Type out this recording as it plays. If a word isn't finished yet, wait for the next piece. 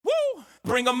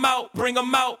bring 'em out, bring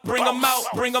 'em out, bring 'em out,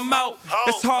 bring 'em out.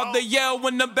 It's hard to yell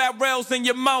when the barrel's in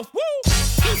your mouth. Woo!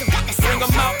 Bring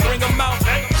 'em out, bring 'em out.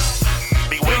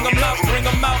 Bring 'em out, bring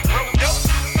 'em out.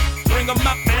 Bring 'em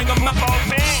out, bring 'em out.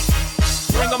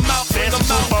 Bring 'em out, bring 'em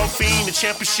out. Football fiend, the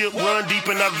championship run deep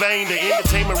in our vein. The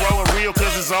entertainment rolling real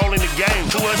cause it's all in the game.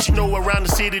 To us, you know around the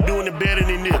city doing it better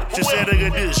than this. Just say look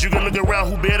at this, you can look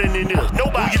around who better than this.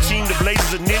 Nobody. Who your team, the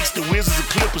Blazers, the Knicks, the Wizards, the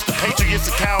Clippers, the Patriots,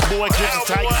 the Cowboys, Clippers,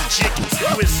 Tigers, the Chickens.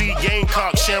 USC,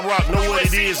 Gamecock, Shamrock, know what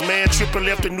it is, man. Triple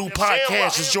F, the new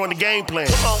podcast, just join the game plan.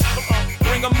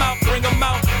 Bring 'em out, bring 'em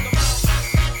out.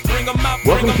 Bring 'em out,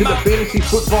 bring 'em Welcome to the out. Fantasy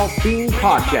Football Fiend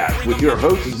Podcast with your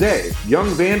hosts, Zay, Young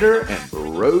Vander, and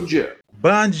Bro Joe.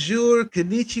 Bonjour,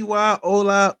 konnichiwa,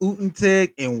 hola,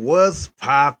 utentek, and what's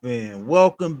poppin'?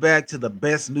 Welcome back to the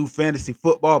best new fantasy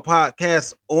football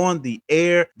podcast on the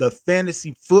air, the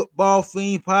Fantasy Football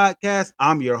Fiend Podcast.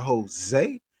 I'm your host,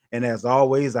 Zay, and as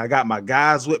always, I got my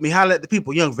guys with me. Holla at the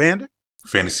people, Young Vander.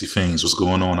 Fantasy Fiends, what's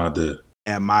going on out there?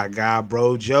 And my guy,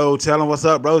 Bro Joe. Tell him what's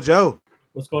up, Bro Joe.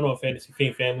 What's going on, Fantasy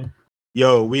Fiend family?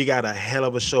 Yo, we got a hell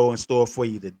of a show in store for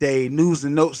you today. News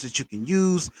and notes that you can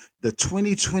use, the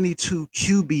 2022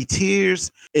 QB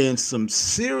tiers, and some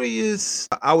serious,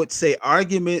 I would say,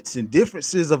 arguments and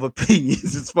differences of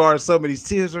opinions as far as some of these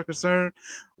tiers are concerned.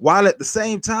 While at the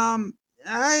same time,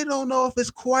 I don't know if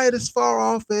it's quite as far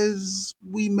off as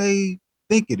we may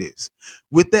think it is.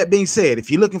 With that being said, if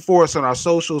you're looking for us on our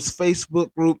socials,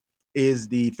 Facebook group is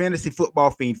the Fantasy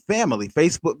Football Fiend Family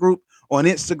Facebook group. On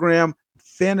Instagram,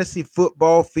 Fantasy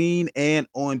Football Fiend, and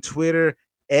on Twitter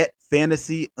at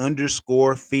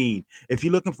Fantasy_Fiend. If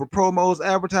you're looking for promos,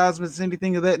 advertisements,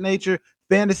 anything of that nature,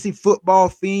 Fantasy Football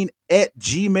Fiend at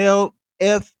Gmail,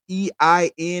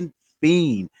 FEIN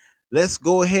Fiend. Let's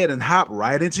go ahead and hop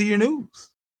right into your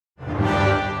news.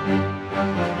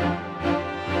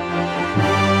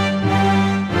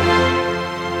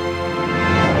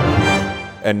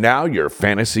 And now your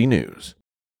fantasy news.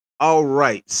 All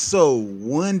right, so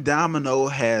one domino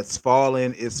has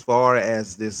fallen as far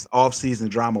as this offseason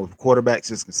drama with quarterbacks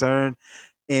is concerned,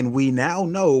 and we now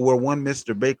know where one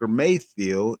Mr. Baker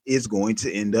Mayfield is going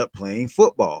to end up playing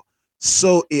football.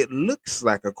 So it looks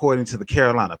like, according to the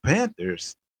Carolina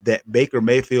Panthers, that Baker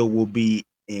Mayfield will be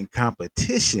in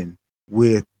competition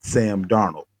with Sam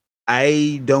Darnold.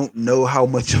 I don't know how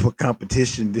much of a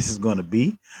competition this is going to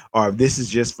be, or if this is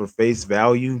just for face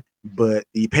value. But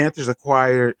the Panthers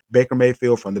acquired Baker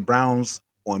Mayfield from the Browns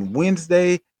on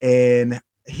Wednesday, and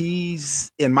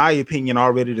he's, in my opinion,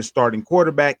 already the starting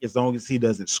quarterback as long as he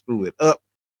doesn't screw it up.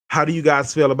 How do you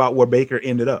guys feel about where Baker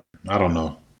ended up? I don't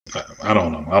know. I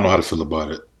don't know. I don't know how to feel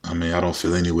about it. I mean, I don't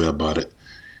feel any way about it.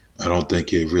 I don't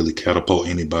think it really catapult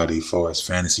anybody as far as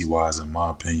fantasy-wise, in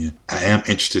my opinion. I am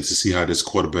interested to see how this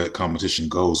quarterback competition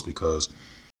goes because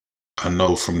I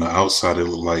know from the outside it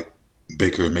looked like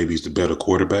Baker maybe is the better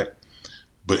quarterback,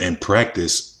 but in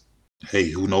practice, hey,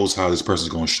 who knows how this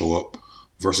person's going to show up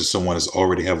versus someone that's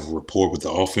already have a rapport with the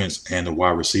offense and the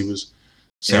wide receivers.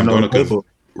 Sam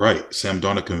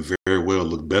Darnold can very well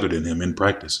look better than him in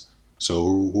practice. So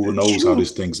who knows how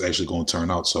this thing's actually going to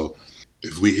turn out. So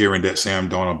if we're hearing that Sam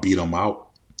Darnold beat him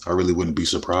out, I really wouldn't be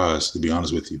surprised, to be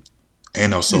honest with you.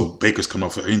 And also, Baker's coming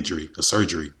off an injury, a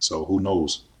surgery. So who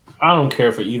knows? I don't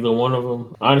care for either one of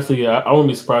them. Honestly, I wouldn't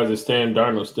be surprised if Sam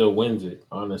Darnold still wins it,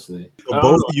 honestly.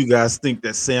 Both of you guys think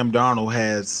that Sam Darnold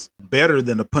has better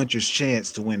than a puncher's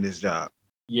chance to win this job.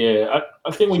 Yeah,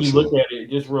 I think when you look at it,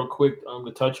 just real quick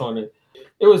to touch on it,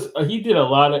 he did a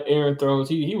lot of errant throws.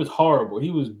 He was horrible.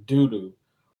 He was doo-doo.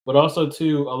 But also,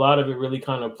 too, a lot of it really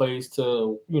kind of plays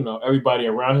to, everybody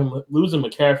around him. Losing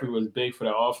McCaffrey was big for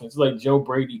that offense. It's like Joe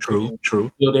Brady couldn't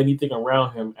build anything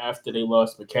around him after they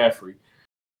lost McCaffrey.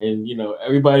 And,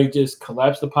 everybody just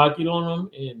collapsed the pocket on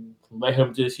him and let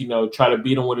him just, try to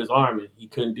beat him with his arm. And he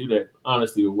couldn't do that,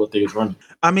 honestly, with what they was running.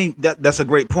 I mean, that's a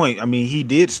great point. I mean, he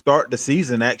did start the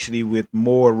season actually with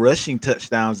more rushing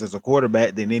touchdowns as a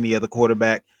quarterback than any other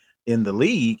quarterback in the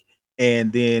league.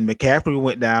 And then McCaffrey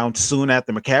went down. Soon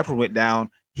after McCaffrey went down,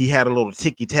 he had a little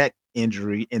ticky-tack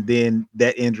injury. And then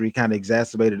that injury kind of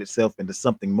exacerbated itself into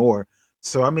something more.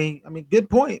 So, I mean,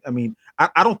 good point. I mean,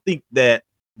 I don't think that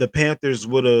the Panthers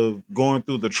would have gone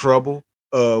through the trouble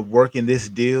of working this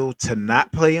deal to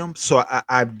not play him. So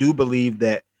I do believe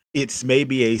that it's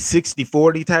maybe a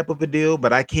 60-40 type of a deal,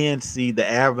 but I can see the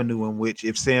avenue in which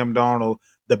if Sam Darnold,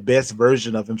 the best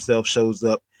version of himself, shows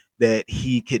up, that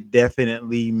he could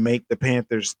definitely make the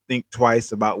Panthers think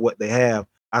twice about what they have.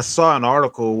 I saw an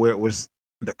article where it was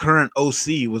the current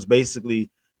OC was basically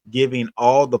giving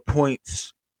all the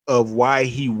points of why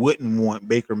he wouldn't want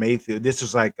Baker Mayfield. This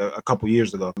was like a couple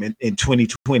years ago in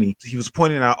 2020. He was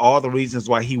pointing out all the reasons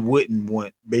why he wouldn't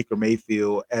want Baker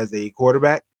Mayfield as a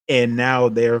quarterback. And now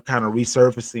they're kind of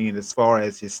resurfacing as far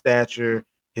as his stature,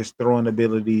 his throwing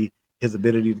ability, his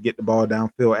ability to get the ball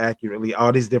downfield accurately,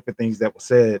 all these different things that were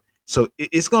said. So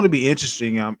it's going to be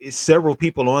interesting. It's several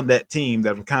people on that team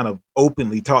that have kind of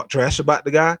openly talked trash about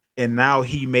the guy, and now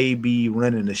he may be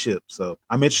running the ship. So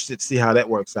I'm interested to see how that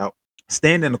works out.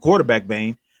 Staying in the quarterback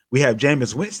vein, we have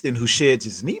Jameis Winston, who sheds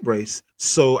his knee brace.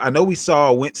 So I know we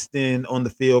saw Winston on the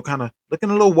field kind of looking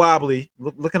a little wobbly,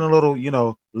 looking a little,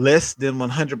 less than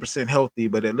 100% healthy,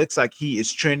 but it looks like he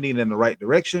is trending in the right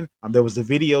direction. There was a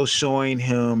video showing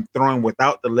him throwing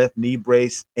without the left knee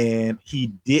brace, and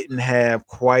he didn't have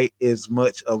quite as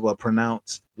much of a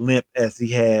pronounced limp as he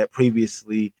had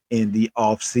previously in the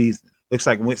offseason. Looks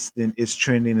like Winston is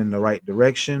trending in the right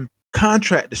direction.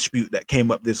 Contract dispute that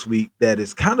came up this week that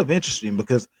is kind of interesting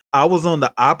because I was on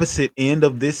the opposite end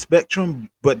of this spectrum,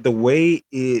 but the way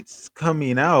it's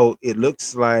coming out, it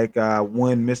looks like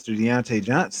one Mr. Deontay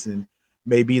Johnson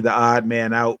may be the odd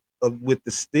man out with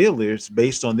the Steelers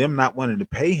based on them not wanting to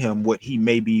pay him what he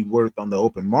may be worth on the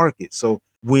open market. So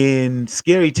when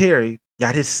Scary Terry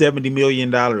got his $70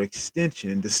 million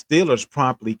extension, the Steelers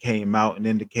promptly came out and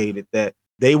indicated that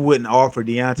they wouldn't offer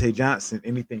Deontay Johnson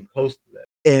anything close to that.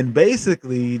 And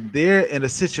basically, they're in a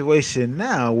situation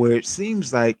now where it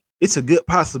seems like it's a good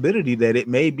possibility that it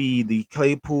may be the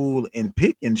Claypool and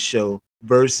Pickens show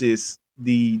versus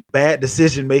the bad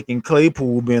decision-making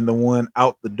Claypool being the one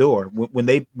out the door. When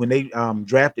they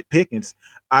drafted Pickens,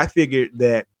 I figured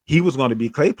that he was going to be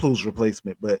Claypool's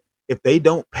replacement. But if they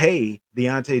don't pay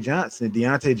Deontay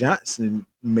Johnson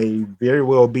may very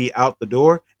well be out the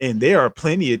door. And there are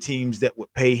plenty of teams that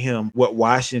would pay him what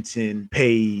Washington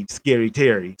paid Scary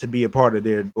Terry to be a part of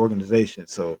their organization.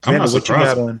 So I'm not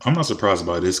surprised. I'm not surprised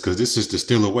by this because this is the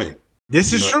Steeler way.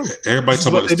 This is true. Everybody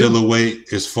talk about the Steeler way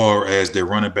as far as their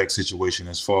running back situation,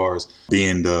 as far as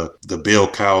being the bell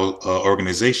cow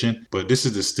organization. But this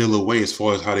is the Steeler way as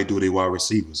far as how they do their wide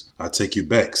receivers. I take you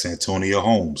back, Santonio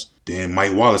Holmes. Then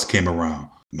Mike Wallace came around.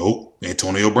 Nope.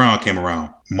 Antonio Brown came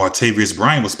around. Martavius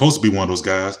Bryant was supposed to be one of those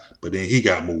guys, but then he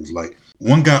got moved. Like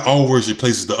one guy always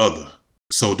replaces the other.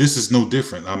 So this is no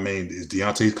different. I mean, is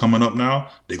Deontay coming up now?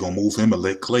 They're going to move him and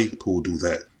let Claypool do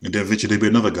that. And then eventually there'll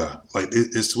be another guy. Like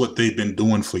it's what they've been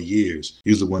doing for years.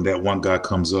 Usually when that one guy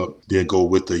comes up, they'll go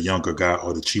with the younger guy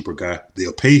or the cheaper guy.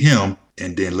 They'll pay him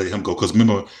and then let him go. Because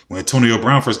remember, when Antonio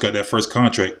Brown first got that first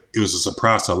contract, it was a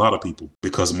surprise to a lot of people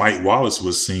because Mike Wallace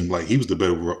seemed like he was the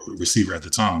better receiver at the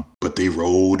time. But they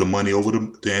rolled the money over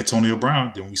to Antonio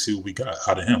Brown. Then we see what we got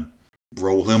out of him.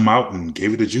 Roll him out and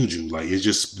gave it to Juju. Like it's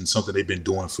just been something they've been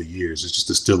doing for years. It's just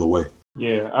a still away.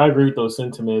 Yeah, I agree with those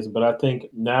sentiments, but I think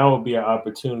now would be an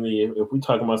opportunity if we're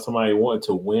talking about somebody wanting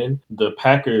to win. The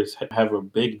Packers have a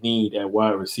big need at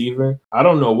wide receiver. I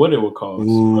don't know what it would cost.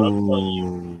 But I'm telling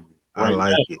you, I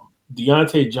like it.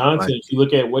 Deontay Johnson, if you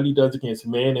look at what he does against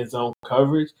man and zone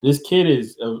coverage, this kid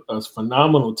is a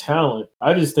phenomenal talent.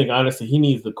 I just think, honestly, he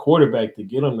needs the quarterback to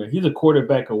get him there. He's a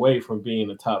quarterback away from being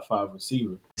a top 5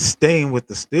 receiver. Staying with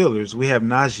the Steelers, we have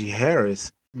Najee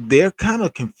Harris. They're kind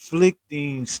of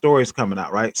conflicting stories coming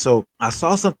out, right? So I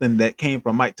saw something that came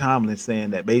from Mike Tomlin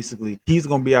saying that basically he's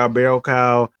going to be our barrel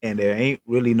cow and there ain't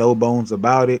really no bones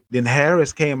about it. Then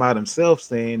Harris came out himself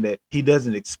saying that he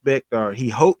doesn't expect or he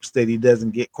hopes that he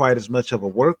doesn't get quite as much of a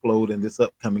workload in this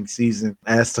upcoming season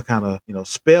as to kind of,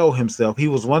 spell himself. He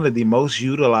was one of the most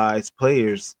utilized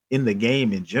players in the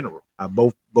game in general,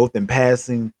 both in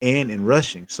passing and in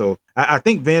rushing. So I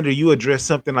think, Vander, you addressed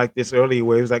something like this earlier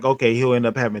where it was like, okay, he'll end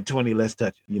up having 20 less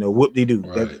touches. Whoop-de-doo.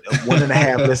 Right.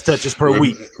 1.5 less touches per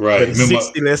week. Right. But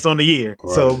 60 less on the year.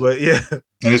 Right. So, but yeah. And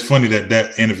it's funny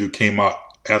that interview came out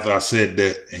after I said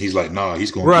that, and he's like, nah,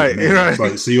 he's going to right. It's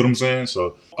like, see what I'm saying?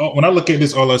 So when I look at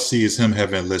this, all I see is him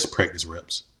having less practice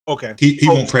reps. Okay. He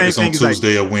won't practice on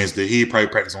Tuesday or Wednesday. He'd probably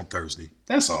practice on Thursday.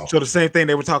 That's all. So the same thing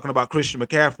they were talking about Christian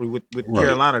McCaffrey with right.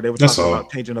 Carolina. They were talking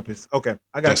about changing up his. Okay,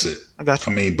 I got That's you. It. I got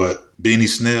you. I mean, but Benny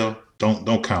Snell,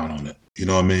 don't count on it. You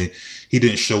know what I mean? He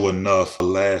didn't show enough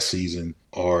last season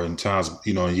or in times,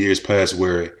 in years past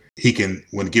where he can,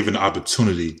 when given the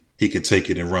opportunity, he can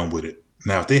take it and run with it.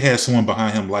 Now, if they had someone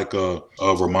behind him like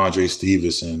Ramondre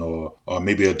Stevenson or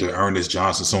maybe a Ernest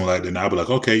Johnson, someone like that, I'd be like,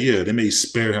 okay, yeah, they may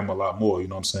spare him a lot more, you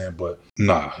know what I'm saying? But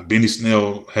nah, Benny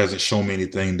Snell hasn't shown me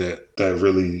anything that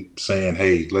really saying,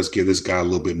 hey, let's give this guy a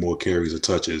little bit more carries or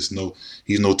touches. No,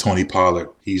 he's no Tony Pollard.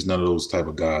 He's none of those type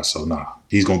of guys. So nah,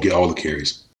 he's going to get all the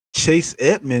carries. Chase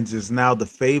Edmonds is now the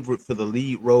favorite for the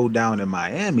lead role down in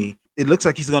Miami. it looks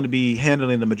like he's going to be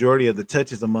handling the majority of the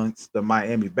touches amongst the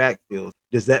Miami backfield.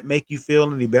 Does that make you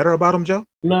feel any better about him, Joe?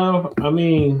 No, I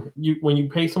mean, when you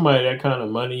pay somebody that kind of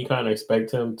money, you kind of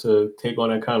expect him to take on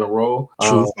that kind of role.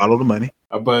 True, follow the money.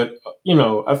 But,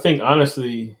 I think,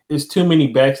 honestly, there's too many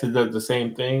backs that does the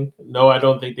same thing. No, I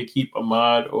don't think they keep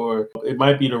Ahmad, or it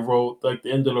might be the road, like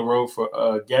the end of the road for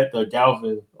the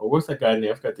Galvin, or what's that guy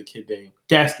name? I forgot the kid name.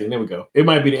 Gaskin, there we go. It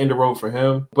might be the end of the road for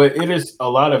him. But it is a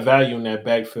lot of value in that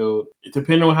backfield.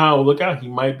 Depending on how it look out, he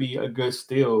might be a good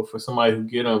steal for somebody who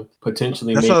get him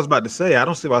potentially. That's what I was about to say. I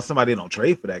don't see why somebody don't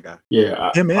trade for that guy.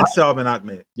 Yeah. Him and Salvin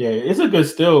Ahmed. Yeah, it's a good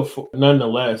steal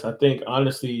nonetheless. I think,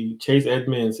 honestly, Chase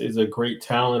Edmonds is a great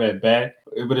talent at back,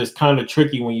 but it's kind of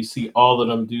tricky when you see all of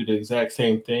them do the exact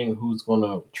same thing. Who's going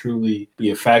to truly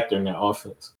be a factor in that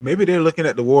offense? Maybe they're looking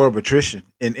at the war of attrition,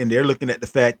 and they're looking at the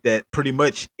fact that pretty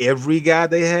much every guy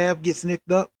they have gets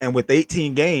nicked up. And with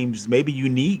 18 games, maybe you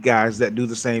need guys that do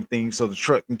the same thing so the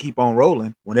truck can keep on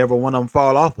rolling whenever one of them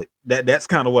fall off it. That's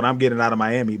kind of what I'm getting out of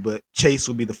Miami, but Chase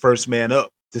will be the first man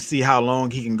up to see how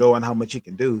long he can go and how much he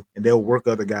can do, and they'll work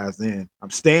other guys in. I'm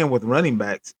staying with running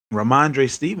backs. Ramondre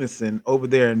Stevenson over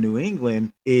there in New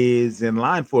England is in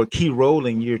line for a key role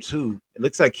in year 2. It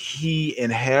looks like he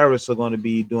and Harris are going to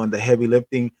be doing the heavy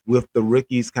lifting with the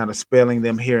rookies, kind of spelling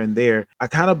them here and there. I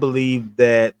kind of believe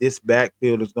that this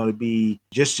backfield is going to be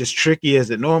just as tricky as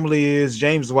it normally is.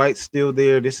 James White's still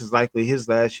there. This is likely his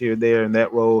last year there in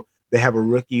that role. They have a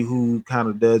rookie who kind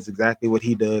of does exactly what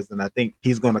he does, and I think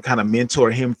he's going to kind of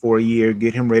mentor him for a year,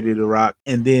 get him ready to rock.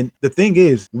 And then the thing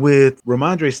is, with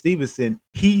Ramondre Stevenson,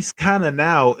 he's kind of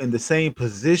now in the same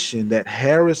position that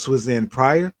Harris was in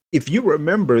prior. If you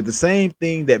remember, the same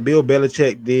thing that Bill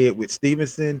Belichick did with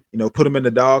Stevenson, put him in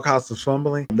the doghouse of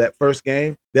fumbling that first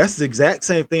game, that's the exact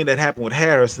same thing that happened with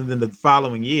Harris. And then the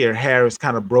following year, Harris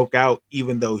kind of broke out,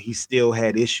 even though he still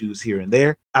had issues here and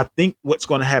there. I think what's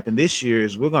going to happen this year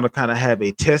is we're going to kind of have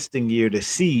a testing year to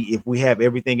see if we have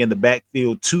everything in the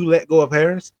backfield to let go of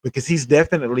Harris, because he's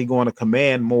definitely going to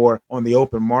command more on the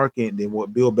open market than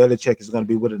what Bill Belichick is going to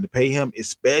be willing to pay him,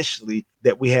 especially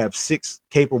that we have 6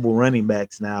 capable running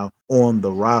backs now on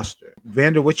the roster.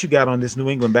 Vander, what you got on this New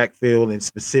England backfield and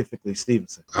specifically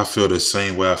Stevenson? I feel the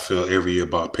same way I feel every year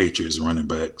about Patriots running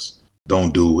backs.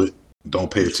 Don't do it. Don't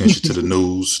pay attention to the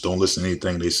news. Don't listen to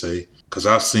anything they say. Because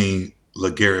I've seen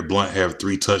LeGarrette Blount have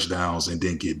 3 touchdowns and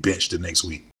then get benched the next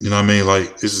week. You know what I mean?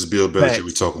 Like, this is Bill Belichick we're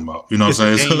talking about. You know what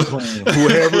I'm saying?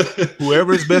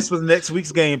 Whoever is best for the next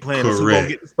week's game plan is who's going to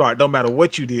get the start. Don't matter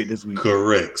what you did this week.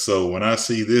 Correct. So when I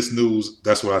see this news,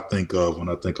 that's what I think of when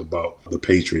I think about the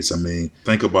Patriots. I mean,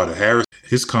 think about it. Harris,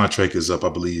 his contract is up, I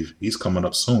believe. He's coming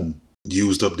up soon.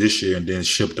 Used up this year and then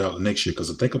shipped out the next year.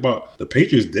 Because I think about the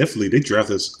Patriots, definitely, they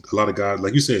drafted a lot of guys.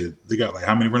 Like you said, they got like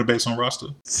how many running backs on roster?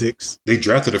 6. They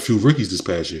drafted a few rookies this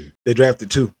past year. They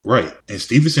drafted 2. Right. And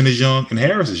Stevenson is young and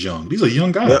Harris is young. These are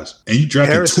young guys. Yep. And you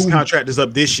drafted Harris's 2. contract is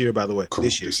up this year, by the way. Correct.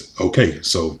 This year. Okay.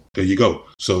 So there you go.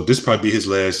 So this probably be his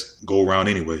last go around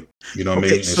anyway. You know what I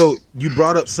mean? So you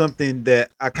brought up something that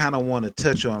I kind of want to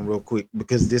touch on real quick,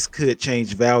 because this could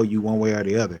change value one way or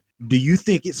the other. Do you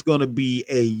think it's going to be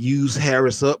a use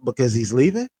Harris up because he's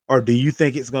leaving? Or do you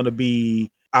think it's going to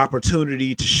be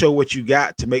opportunity to show what you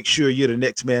got to make sure you're the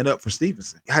next man up for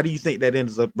Stevenson? How do you think that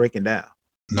ends up breaking down?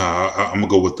 Nah, I'm going to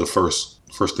go with the first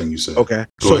thing you said. Okay.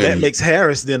 So that makes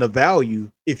Harris then a value.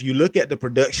 If you look at the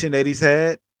production that he's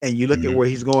had and you look at where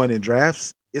he's going in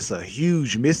drafts, it's a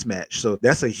huge mismatch. So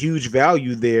that's a huge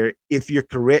value there. If you're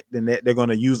correct in that they're going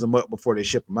to use him up before they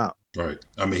ship him out. Right.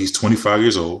 I mean, he's 25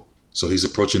 years old. So he's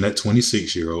approaching that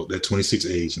 26-year-old, that 26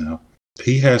 age now.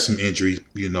 He has some injuries,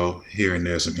 here and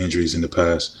there, some injuries in the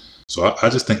past. So I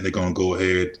just think they're going to go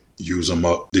ahead, use him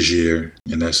up this year,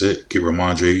 and that's it. Get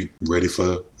Ramondre ready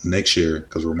for next year.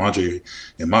 Because Ramondre,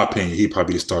 in my opinion, he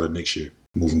probably the starter next year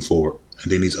moving forward. And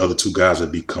then these other 2 guys will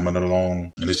be coming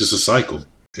along. And it's just a cycle.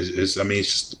 It's just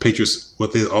the Patriots,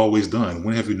 what they've always done.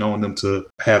 When have you known them to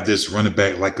have this running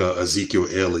back like a Ezekiel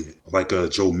Elliott, like a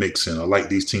Joe Mixon, or like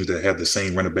these teams that have the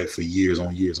same running back for years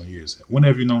on years on years? When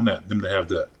have you known them to have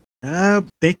that?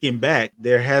 Thinking back,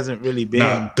 there hasn't really been.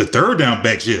 Now, the third down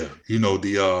backs,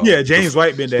 James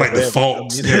White been there. Like the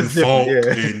Falk and Falk,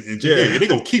 and they're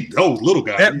gonna keep those little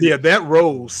guys. That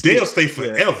role, they'll stay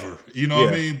forever. You know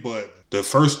what I mean? But the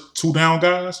first 2 down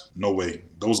guys, no way.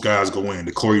 Those guys go in.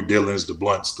 The Corey Dillons, the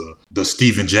Blunts, the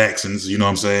Steven Jacksons, you know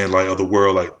what I'm saying? Like of the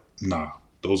world, like, nah.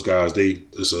 Those guys,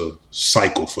 it's a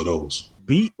cycle for those.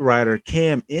 beat writer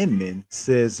Cam Inman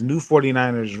says new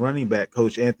 49ers running back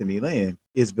coach Anthony Lynn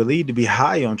is believed to be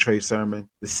high on Trey Sermon,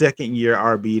 the second-year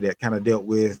RB that kind of dealt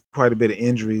with quite a bit of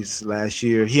injuries last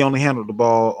year. He only handled the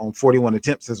ball on 41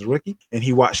 attempts as a rookie, and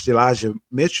he watched Elijah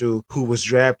Mitchell, who was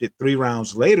drafted 3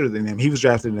 rounds later than him. He was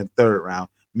drafted in the 3rd round.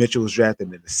 Mitchell was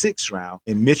drafted in the 6th round,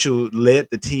 and Mitchell led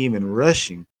the team in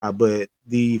rushing. But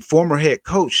the former head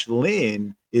coach,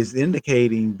 Lynn, is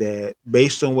indicating that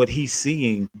based on what he's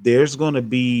seeing, there's going to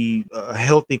be a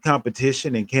healthy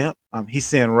competition in camp. He's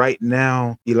saying right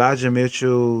now, Elijah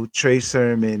Mitchell, Trey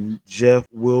Sermon, Jeff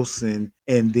Wilson,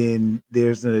 and then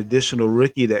there's an additional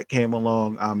rookie that came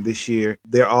along this year.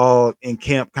 They're all in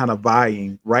camp kind of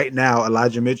vying. Right now,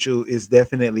 Elijah Mitchell is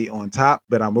definitely on top,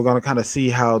 but we're going to kind of see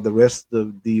how the rest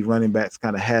of the running backs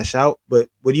kind of hash out. But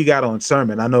what do you got on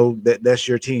Sermon? I know that's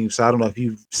your team, so I don't know if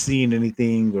you've seen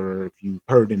anything or if you've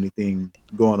heard anything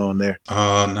going on there.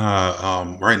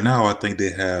 Right now, I think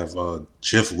they have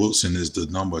Jeff Wilson is the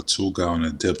number 2 guy on the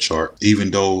depth chart,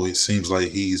 even though it seems like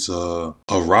he's a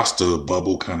roster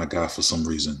bubble kind of guy for some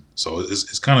reason. So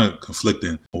it's kind of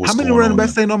conflicting. How many running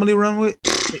backs they normally run with?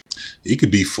 He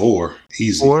could be 4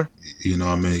 easy. 4? You know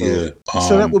what I mean? 4. Yeah.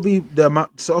 So that would be the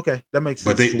amount. So, okay, that makes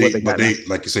sense. But they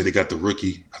like you say, they got the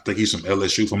rookie. I think he's from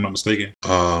LSU, if I'm not mistaken.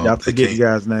 I forget the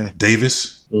guy's name.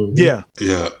 Davis. Mm-hmm.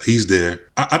 Yeah, he's there.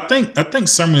 I think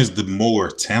Sermon is the more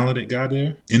talented guy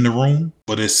there in the room,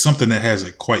 but it's something that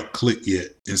hasn't quite clicked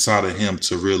yet inside of him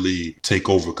to really take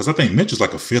over. Because I think Mitchell's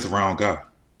like a 5th round guy,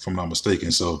 if I'm not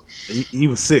mistaken. So he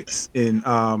was 6th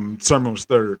and Sermon was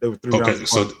 3rd. There were 3 rounds. Okay,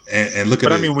 so and look at.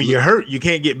 But I mean, when you're hurt, you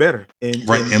can't get better. And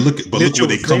look where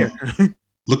they come.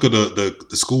 Look at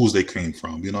the schools they came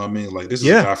from. You know what I mean? Like, this is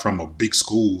a guy from a big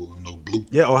school, blue.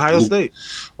 Yeah, Ohio State.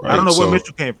 Right? I don't know where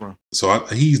Mitchell came from. So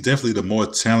he's definitely the more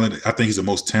talented. I think he's the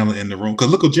most talented in the room. Because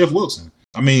look at Jeff Wilson.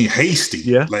 I mean, Hasty.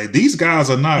 Yeah. Like, these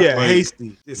guys are not like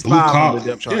Hasty. It's blue collar.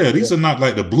 These are not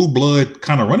like the blue blood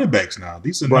kind of running backs now.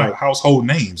 These are not household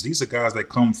names. These are guys that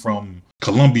come from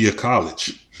Columbia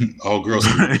College, all girls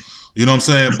school. You know what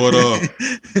I'm saying?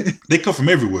 But they come from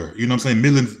everywhere. You know what I'm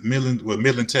saying?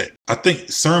 Midland Tech. I think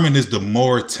Sermon is the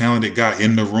more talented guy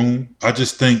in the room. I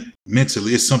just think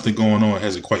mentally it's something going on. It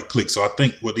hasn't quite clicked. So I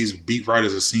think what these beat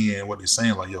writers are seeing, what they're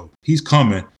saying, like, yo, he's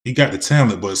coming. He got the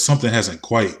talent, but something hasn't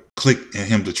quite clicked in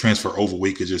him to transfer over where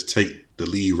he could just take the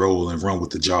lead role and run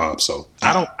with the job. So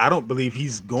I don't believe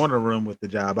he's going to run with the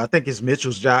job. I think it's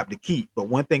Mitchell's job to keep. But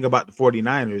one thing about the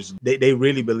 49ers, they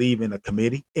really believe in a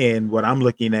committee. And what I'm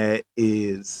looking at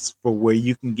is for where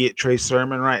you can get Trey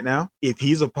Sermon right now. If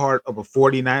he's a part of a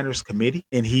 49ers committee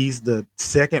and he's the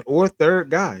 2nd or 3rd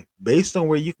guy, based on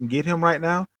where you can get him right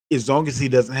now, as long as he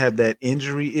doesn't have that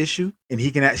injury issue and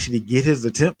he can actually get his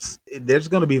attempts, there's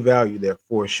going to be value there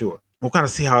for sure. We'll kind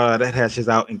of see how that hashes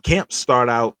out. And camps start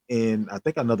out in, I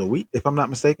think, another week, if I'm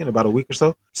not mistaken, about a week or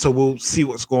so. So we'll see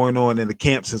what's going on in the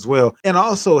camps as well. And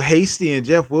also, Hasty and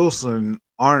Jeff Wilson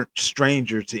aren't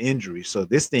stranger to injury. So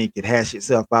this thing could hash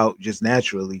itself out just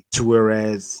naturally to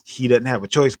whereas he doesn't have a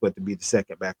choice but to be the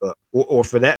 2nd backup. Or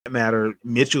for that matter,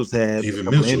 Mitchell's had even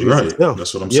Mitchell, right? Himself.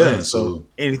 That's what I'm saying. So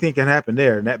anything can happen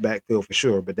there in that backfield for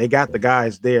sure. But they got the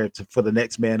guys there for the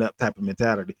next man up type of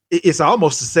mentality. It's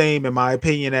almost the same, in my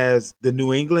opinion, as the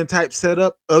New England type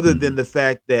setup, other than the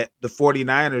fact that the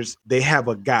 49ers, they have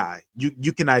a guy.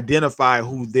 You can identify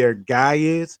who their guy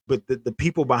is, but the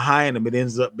people behind them, it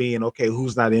ends up being, okay,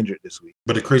 who's not injured this week?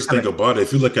 But the crazy thing about it,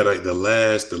 if you look at like the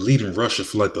leading rusher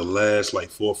for like the last like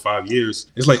 4 or 5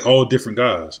 years, it's like all different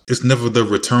guys. It's never the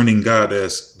returning guy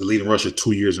that's the leading rusher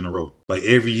 2 years in a row. Like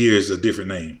every year is a different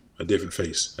name, a different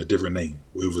face, a different name.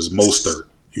 It was Mostert,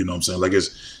 you know what I'm saying? Like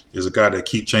it's a guy that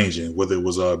keep changing, whether it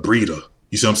was Breida.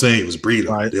 You see what I'm saying? It was Breida,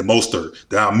 right. Then Mostert,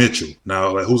 now Mitchell.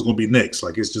 Now, like, who's going to be next?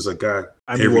 Like, it's just a guy.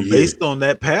 Based on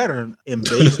that pattern and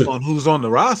based on who's on the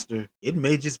roster, it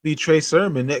may just be Trey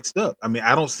Sermon next up. I mean,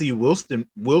 I don't see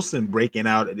Wilson breaking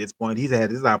out at this point. He's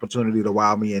had his opportunity to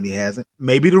wow me, and he hasn't.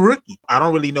 Maybe the rookie. I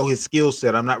don't really know his skill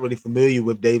set. I'm not really familiar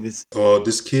with Davis.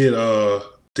 This kid,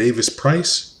 Davis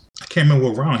Price. I can't remember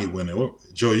what round he went in.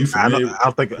 Joe, you familiar?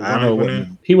 I know what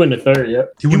he went to 3rd.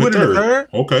 Yep, he went to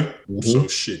 3rd. Okay, so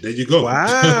shit, there you go.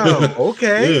 Wow.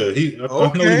 Okay. Yeah, I know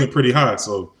he went pretty high.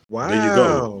 So wow, there you go.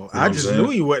 You know I just knew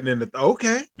he wasn't in the.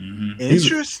 Okay,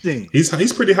 interesting.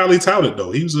 He's pretty highly touted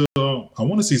though. He was I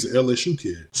want to see he's an LSU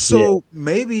kid. So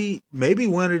maybe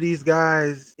one of these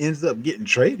guys ends up getting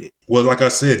traded. Well, like I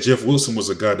said, Jeff Wilson was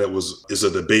a guy that is a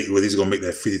debate whether he's going to make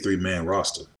that 53-man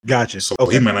roster. Gotcha. So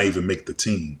he might not even make the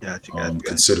team. Gotcha.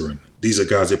 Considering these are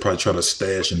guys they probably try to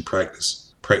stash in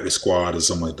practice. practice squad or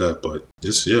something like that. But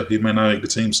he may not make the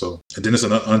team. So, and then there's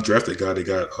an undrafted guy. They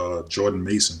got Jordan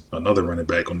Mason, another running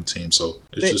back on the team. So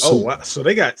wow. So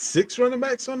they got 6 running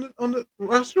backs on the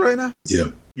roster right now.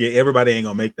 Yeah, everybody ain't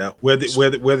gonna make that.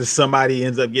 Whether somebody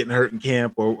ends up getting hurt in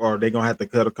camp or they're gonna have to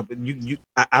cut a couple.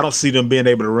 I don't see them being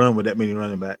able to run with that many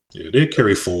running backs. Yeah, they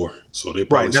carry 4, so they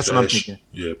probably that's what I'm thinking.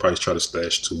 Yeah, probably try to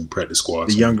stash 2 in practice squad.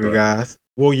 The younger guys.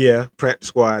 Well, yeah, practice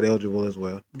squad eligible as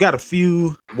well. We got a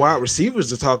few wide receivers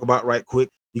to talk about right quick.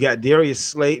 You got Darius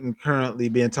Slayton currently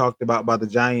being talked about by the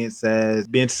Giants as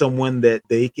being someone that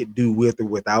they could do with or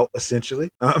without, essentially.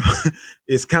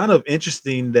 It's kind of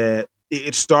interesting that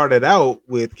it started out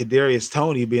with Kadarius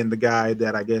Toney being the guy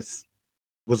that I guess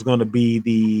was going to be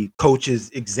the coach's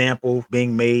example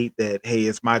being made that, hey,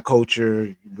 it's my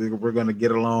culture. We're going to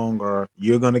get along or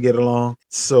you're going to get along.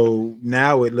 So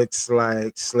now it looks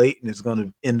like Slayton is going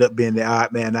to end up being the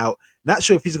odd man out. Not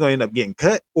sure if he's going to end up getting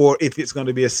cut or if it's going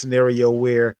to be a scenario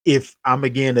where if I'm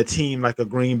again a team like a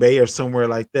Green Bay or somewhere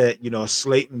like that,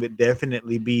 Slayton would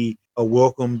definitely be a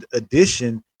welcomed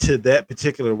addition to that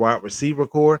particular wide receiver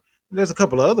core. There's a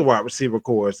couple of other wide receiver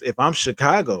cores. If I'm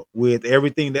Chicago with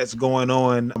everything that's going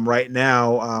on right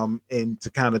now, and to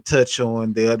kind of touch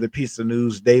on the other piece of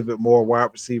news, David Moore,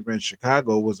 wide receiver in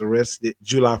Chicago, was arrested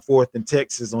July 4th in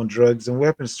Texas on drugs and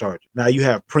weapons charges. Now you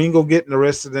have Pringle getting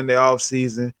arrested in the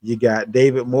offseason. You got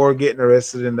David Moore getting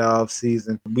arrested in the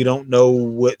offseason. We don't know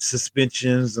what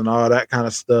suspensions and all that kind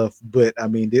of stuff, but I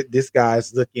mean, this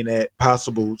guy's looking at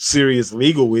possible serious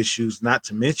legal issues, not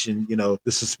to mention,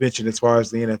 the suspension as far as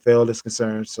the NFL is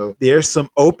concerned. So there's some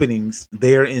openings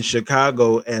there in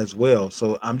Chicago as well.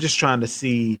 So I'm just trying to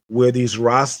see where these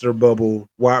roster bubble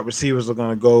wide receivers are going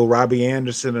to go. Robbie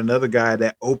Anderson, another guy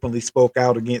that openly spoke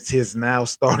out against his now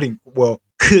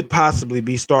could possibly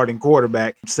be starting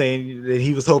quarterback, saying that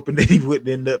he was hoping that he wouldn't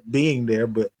end up being there,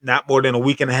 but not more than a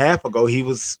week and a half ago, he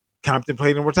was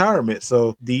contemplating retirement.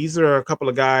 So these are a couple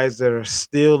of guys that are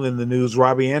still in the news.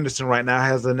 Robbie Anderson right now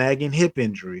has a nagging hip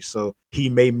injury, so he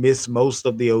may miss most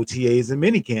of the OTAs and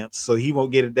minicamps, so he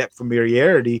won't get that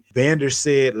familiarity. Vander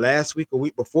said last week or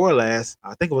week before last,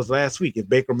 I think it was last week, if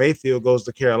Baker Mayfield goes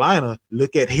to Carolina,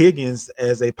 look at Higgins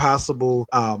as a possible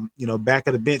back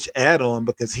of the bench add-on,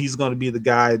 because he's going to be the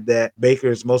guy that Baker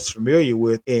is most familiar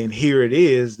with. And here it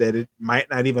is that it might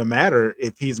not even matter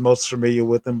if he's most familiar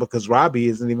with him, because Robbie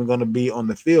isn't even going to be on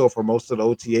the field for most of the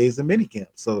OTAs and minicamps.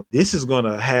 So this is going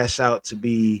to hash out to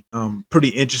be pretty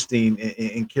interesting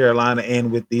in Carolina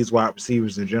and with these wide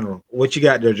receivers in general. What you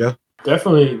got there, Joe?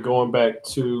 Definitely going back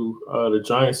to the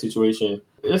Giants situation,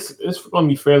 it's going to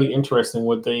be fairly interesting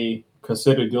what they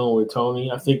consider doing with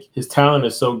Toney. I think his talent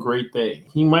is so great that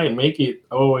he might make it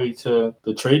all the way to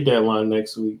the trade deadline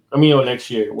next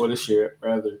year. Well, this year,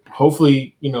 rather.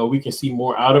 Hopefully, we can see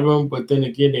more out of him. But then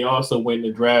again, they also went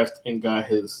in the draft and got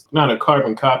his, not a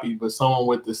carbon copy, but someone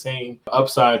with the same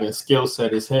upside and skill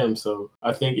set as him. So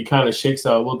I think it kind of shakes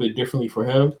out a little bit differently for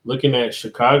him. Looking at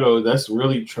Chicago, that's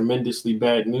really tremendously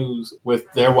bad news with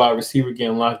their wide receiver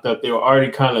getting locked up. They were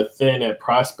already kind of thin at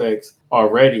prospects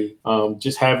already,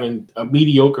 just having a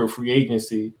mediocre free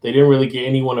agency. They didn't really get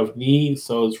anyone of need,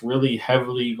 so it's really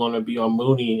heavily going to be on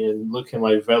Mooney and looking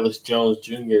like Velus Jones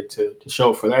Jr. to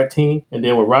show up for that team. And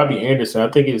then with Robbie Anderson, I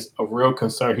think it's a real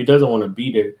concern. He doesn't want to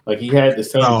be there. Like, he had the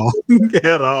same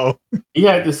at all. He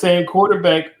had the same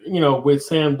quarterback, with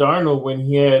Sam Darnold when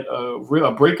he had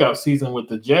a breakout season with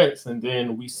the Jets, and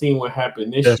then we seen what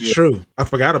happened this year. That's true. I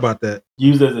forgot about that.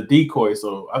 Used as a decoy.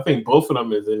 So I think both of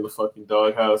them is in the fucking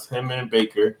doghouse, him and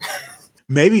Baker.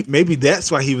 Maybe that's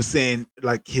why he was saying,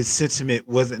 like, his sentiment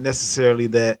wasn't necessarily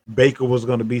that Baker was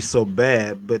going to be so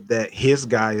bad, but that his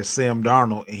guy is Sam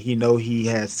Darnold, and he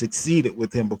has succeeded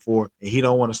with him before, and he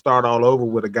don't want to start all over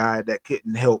with a guy that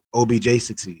couldn't help OBJ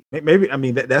succeed.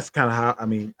 Maybe that's kind of how.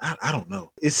 I don't know.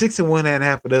 It's 6 in one and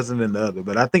half a dozen in the other,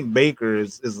 but I think Baker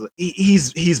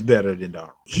he's better than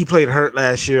Darnold. He played hurt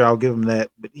last year. I'll give him that,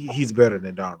 but he's better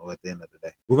than Darnold at the end of the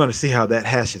day. We're going to see how that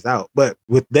hashes out. But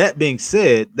with that being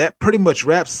said, that pretty much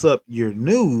wraps up your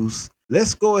news.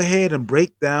 Let's go ahead and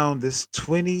break down this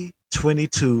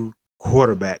 2022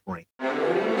 quarterback rank.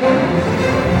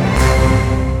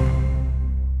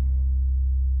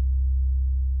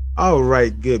 All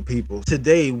right, good people.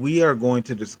 Today we are going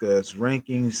to discuss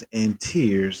rankings and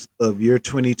tiers of your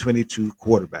 2022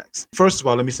 quarterbacks. First of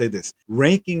all, let me say this.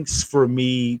 Rankings for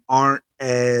me aren't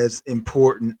as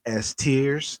important as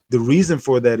tiers. The reason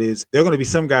for that is there are going to be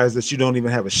some guys that you don't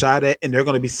even have a shot at, and there are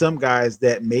going to be some guys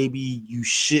that maybe you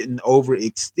shouldn't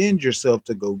overextend yourself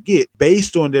to go get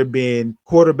based on there being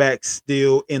quarterbacks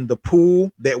still in the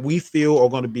pool that we feel are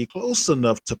going to be close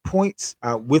enough to points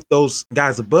with those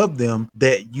guys above them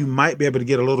that you might be able to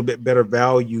get a little bit better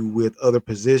value with other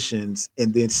positions,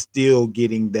 and then still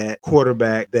getting that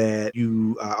quarterback that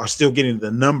you are still getting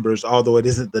the numbers, although it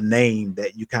isn't the name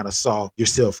that you kind of saw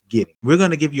yourself getting. We're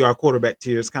going to give you our quarterback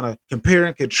tiers, kind of compare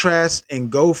and contrast and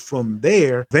go from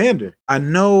there. Vander, I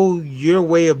know your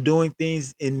way of doing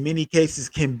things in many cases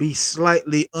can be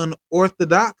slightly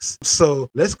unorthodox. So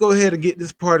let's go ahead and get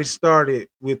this party started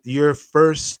with your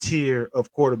first tier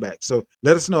of quarterbacks. So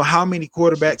let us know how many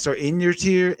quarterbacks are in your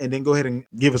tier, and then go ahead and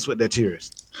give us what that tier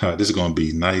is. This is going to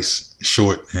be nice,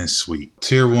 short, and sweet.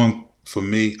 Tier 1 for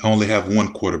me, I only have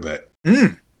one quarterback,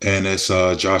 and it's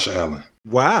Josh Allen.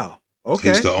 Wow. Okay.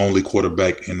 He's the only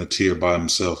quarterback in the tier by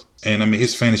himself. And I mean,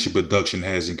 his fantasy production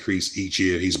has increased each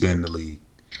year he's been in the league.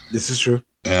 This is true.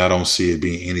 And I don't see it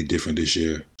being any different this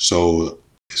year. So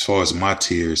as far as my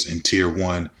tiers, in tier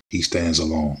 1, he stands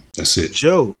alone. That's it.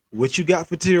 Joe, what you got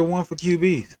for tier 1 for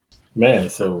QBs? Man,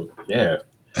 so yeah.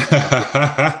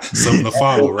 Something to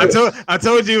follow, right? I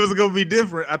told you it was gonna be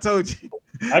different. I told you.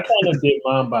 I kind of did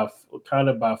mine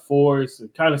by fours,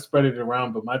 kind of spread it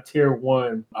around, but my tier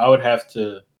 1, I would have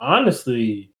to,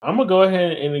 honestly, I'm gonna go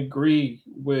ahead and agree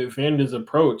with Vander's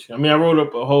approach. I mean, I wrote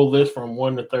up a whole list from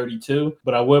 1 to 32,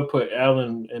 but I would put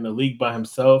Allen in the league by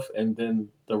himself, and then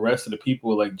the rest of the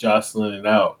people like jostling it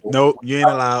out. Nope, you ain't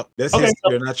allowed. That's his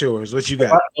tier, not yours. What you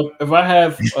got? If I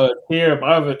have a tier,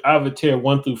 I have a tier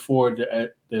 1 through 4.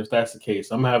 If that's the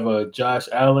case, I'm gonna have a Josh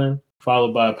Allen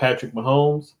followed by Patrick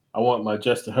Mahomes. I want my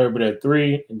Justin Herbert at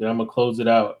 3, and then I'm gonna close it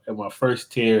out at my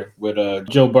first tier with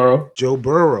Joe Burrow. Joe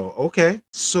Burrow. Okay,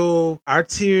 so our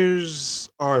tiers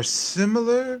are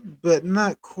similar, but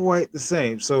not quite the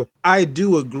same. So I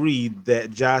do agree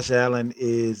that Josh Allen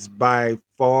is by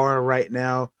far right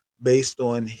now, based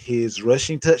on his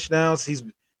rushing touchdowns, he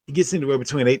gets anywhere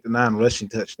between 8 to 9 rushing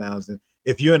touchdowns, and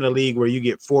if you're in a league where you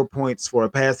get 4 points for a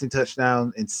passing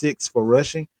touchdown and 6 for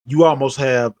rushing, you almost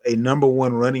have a number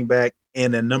 1 running back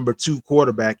and a number 2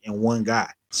 quarterback in one guy.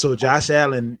 So Josh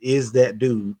Allen is that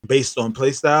dude based on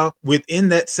play style. Within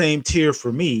that same tier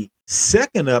for me,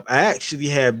 second up, I actually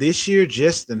have this year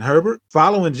Justin Herbert.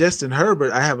 Following Justin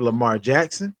Herbert, I have Lamar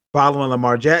Jackson. Following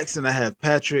Lamar Jackson, I have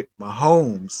Patrick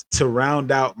Mahomes to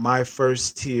round out my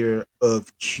first tier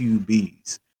of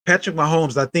QBs. Patrick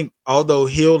Mahomes, I think, although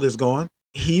Hill is gone,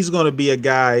 he's going to be a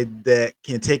guy that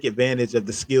can take advantage of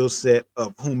the skill set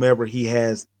of whomever he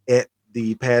has at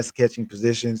the pass catching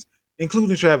positions,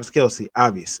 including Travis Kelce,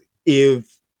 obviously. If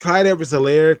Clyde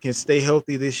Edwards-Helaire can stay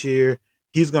healthy this year,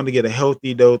 he's going to get a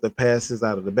healthy dose of passes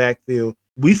out of the backfield.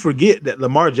 We forget that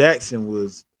Lamar Jackson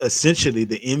was essentially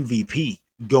the MVP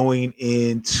going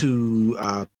into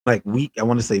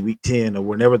week 10 or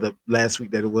whenever the last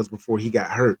week that it was before he got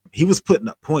hurt. He was putting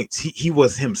up points. He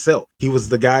was himself. He was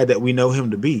the guy that we know him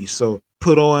to be. So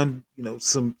put on,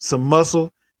 some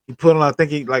muscle. He put on, I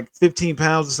think, like 15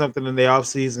 pounds or something in the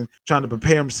offseason, trying to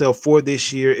prepare himself for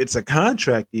this year. It's a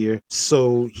contract year,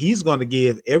 so he's going to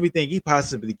give everything he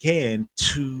possibly can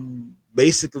to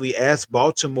basically ask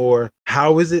Baltimore,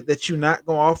 how is it that you're not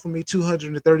going to offer me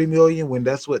 $230 million when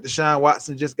that's what Deshaun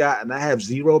Watson just got, and I have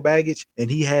zero baggage, and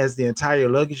he has the entire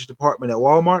luggage department at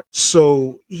Walmart?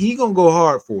 So he going to go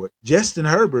hard for it. Justin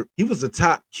Herbert, he was the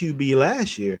top QB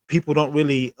last year. People don't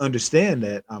really understand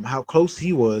that, how close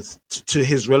he was to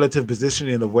his relative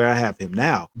positioning of where I have him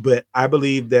now. But I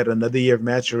believe that another year of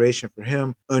maturation for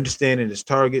him, understanding his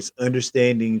targets,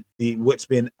 understanding what's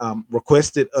been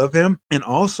requested of him, and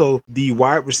also the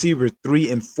wide receiver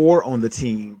 3 and 4 on the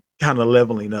team kind of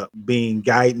leveling up, being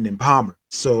Guyton and Palmer.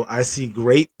 So I see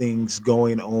great things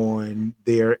going on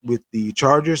there with the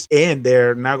Chargers, and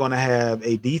they're now going to have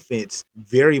a defense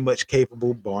very much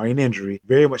capable, barring injury,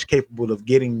 very much capable of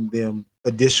getting them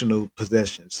additional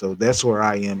possessions. So that's where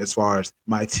I am as far as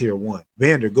my tier 1.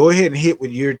 Vander, go ahead and hit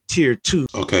with your tier 2.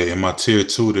 Okay, in my tier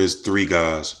 2, there's 3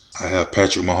 guys. I have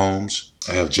Patrick Mahomes,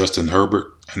 I have Justin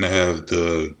Herbert, and I have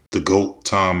the GOAT,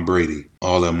 Tom Brady,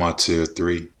 all in my tier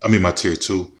 2.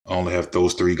 I only have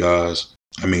those 3 guys.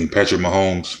 I mean, Patrick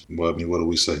Mahomes, what do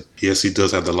we say? Yes, he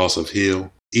does have the loss of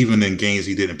Hill. Even in games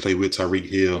he didn't play with Tyreek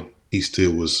Hill, he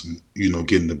still was,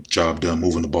 getting the job done,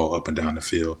 moving the ball up and down the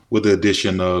field. With the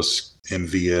addition of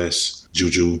MVS,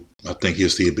 Juju, I think he'll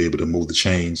still be able to move the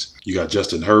chains. You got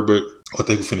Justin Herbert. I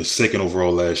think he finished 2nd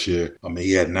overall last year. I mean,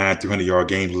 he had 9 300-yard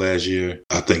games last year.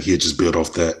 I think he'll just build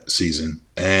off that season.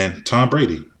 And Tom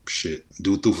Brady. shit,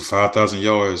 dude threw for 5,000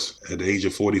 yards at the age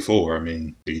of 44. I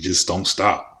mean, he just don't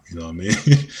stop. You know what I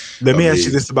mean? Let me ask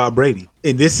you this about Brady.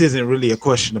 And this isn't really a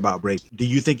question about Brady. Do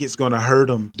you think it's going to hurt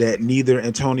him that neither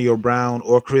Antonio Brown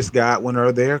or Chris Godwin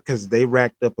are there? Because they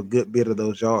racked up a good bit of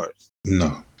those yards.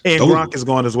 No. And Gronk is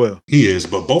gone as well. He is,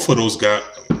 but both of those guys,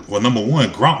 well, number one,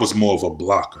 Gronk was more of a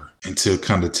blocker until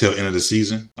kind of tail end of the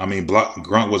season. I mean,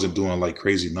 Gronk wasn't doing like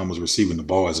crazy numbers receiving the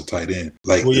ball as a tight end.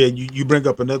 Like, well, yeah, you bring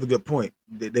up another good point.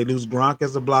 They lose Gronk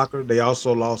as a blocker. They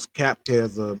also lost Kapke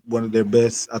as one of their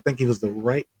best. I think he was the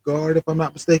right guard, if I'm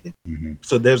not mistaken. Mm-hmm.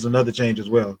 So there's another change as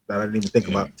well that I didn't even think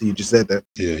about until you just said that.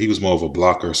 Yeah, he was more of a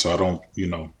blocker, so I don't,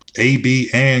 AB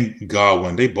and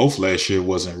Godwin, they both last year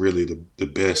wasn't really the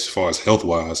best as far as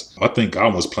health-wise. I think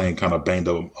Godwin was playing kind of banged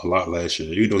up a lot last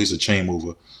year. Even though he's a chain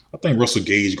mover, I think Russell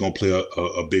Gage going to play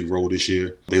a big role this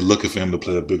year. They're looking for him to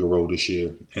play a bigger role this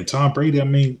year. And Tom Brady, I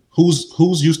mean,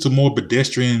 who's used to more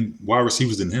pedestrian wide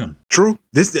receivers than him? True.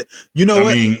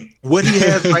 What he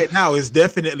has right now is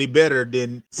definitely better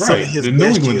than some of his the New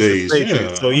England days.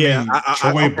 Yeah. So,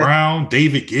 Troy Brown,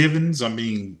 David Givens. I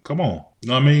mean, come on. You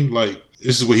know what I mean? Like,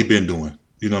 this is what he's been doing.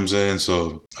 You know what I'm saying?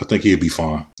 So I think he'll be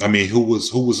fine. I mean, who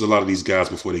was a lot of these guys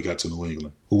before they got to New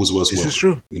England? Who was Wes Welker? This is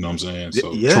true. You know what I'm saying?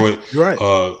 So Troy, you're right.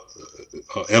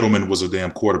 Edelman was a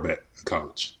damn quarterback in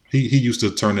college. He used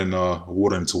to turn in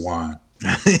water into wine.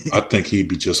 I think he'd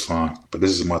be just fine. But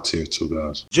this is my tier 2,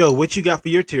 guys. Joe, what you got for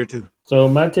your tier 2? So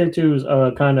my tier 2 is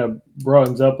kind of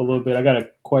broadens up a little bit. I got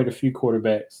quite a few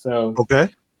quarterbacks. So okay.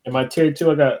 In my tier 2,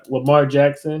 I got Lamar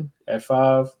Jackson at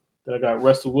 5. Then I got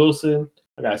Russell Wilson.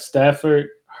 I got Stafford,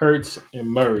 Hurts, and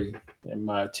Murray in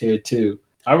my tier 2.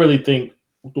 I really think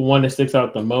the one that sticks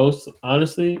out the most,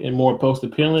 honestly, and more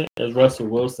post-appealing is Russell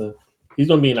Wilson. He's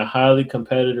going to be in a highly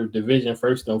competitive division,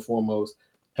 first and foremost,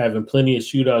 having plenty of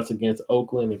shootouts against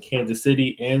Oakland and Kansas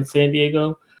City and San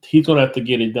Diego. He's going to have to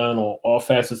get it done on all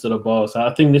facets of the ball. So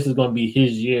I think this is going to be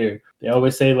his year. They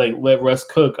always say, like, let Russ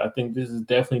cook. I think this is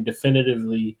definitely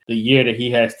definitively the year that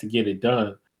he has to get it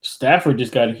done. Stafford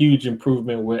just got a huge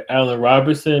improvement with Allen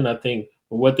Robinson. I think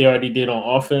what they already did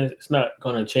on offense, it's not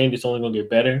going to change. It's only going to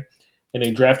get better. And they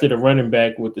drafted a running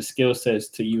back with the skill sets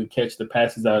to even catch the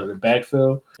passes out of the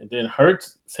backfield. And then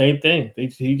Hurts, same thing.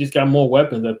 He just got more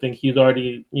weapons. I think he's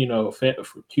already,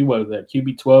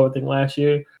 QB 12, I think, last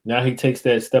year. Now he takes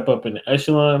that step up in the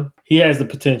echelon. He has the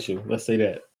potential. Let's say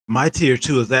that. My tier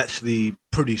 2 is actually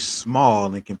pretty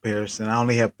small in comparison. I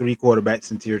only have 3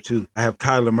 quarterbacks in tier 2. I have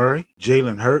Kyler Murray,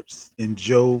 Jalen Hurts, and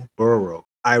Joe Burrow.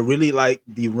 I really like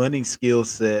the running skill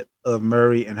set of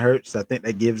Murray and Hurts. I think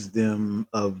that gives them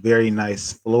a very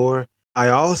nice floor. I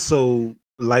also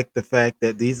like the fact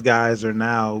that these guys are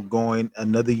now going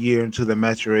another year into the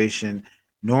maturation.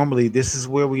 Normally, this is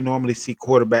where we normally see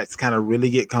quarterbacks kind of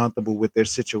really get comfortable with their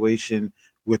situation,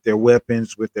 with their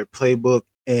weapons, with their playbook.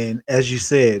 And as you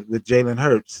said, with Jalen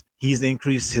Hurts, he's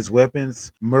increased his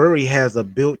weapons. Murray has a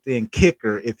built-in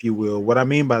kicker, if you will. What I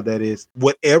mean by that is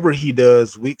whatever he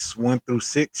does weeks 1 through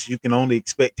 6, you can only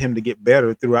expect him to get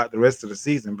better throughout the rest of the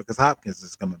season because Hopkins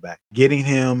is coming back. Getting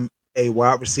him a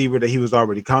wide receiver that he was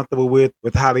already comfortable with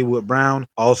Hollywood Brown,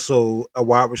 also a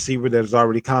wide receiver that is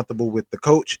already comfortable with the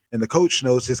coach, and the coach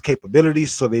knows his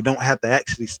capabilities, so they don't have to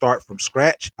actually start from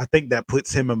scratch. I think that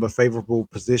puts him in a favorable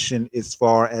position as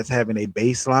far as having a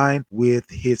baseline with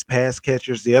his pass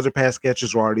catchers. The other pass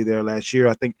catchers were already there last year.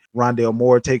 I think Rondale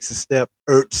Moore takes a step.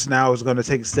 Ertz now is going to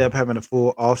take a step, having a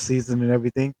full offseason and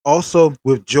everything. Also,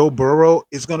 with Joe Burrow,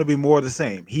 it's going to be more of the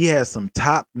same. He has some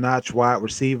top-notch wide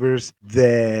receivers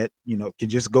that, can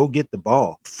just go get the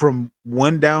ball. From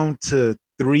 1 down to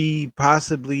 3,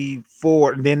 possibly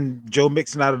 4, and then Joe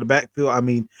Mixon out of the backfield. I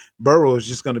mean, Burrow is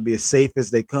just going to be as safe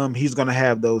as they come. He's going to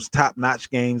have those top-notch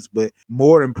games, but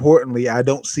more importantly, I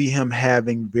don't see him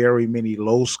having very many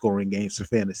low-scoring games for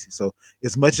fantasy. So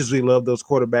as much as we love those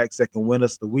quarterbacks that can win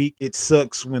us the week, it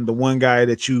sucks when the one guy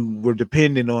that you were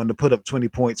depending on to put up 20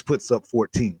 points puts up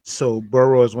 14. So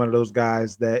Burrow is one of those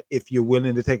guys that if you're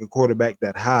willing to take a quarterback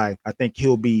that high, I think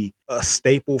he'll be a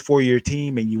staple for your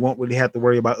team, and you won't really have to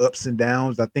worry about ups and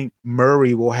downs. I think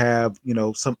Murray will have,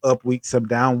 some up weeks, some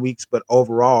down weeks, but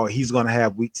overall, he's going to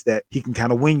have weeks that he can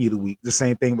kind of win you the week. The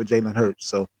same thing with Jalen Hurts.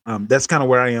 So that's kind of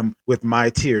where I am with my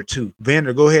tier 2.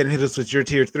 Vander, go ahead and hit us with your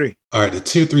tier 3. All right, the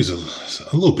tier 3 is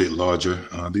a little bit larger.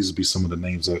 These will be some of the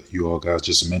names that you all guys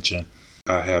just mentioned.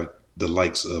 I have the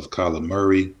likes of Kyler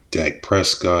Murray, Dak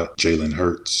Prescott, Jalen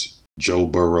Hurts, Joe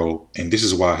Burrow, and this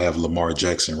is why I have Lamar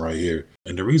Jackson right here.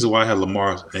 And the reason why I have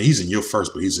Lamar, and he's in your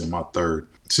first, but he's in my third.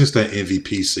 Since that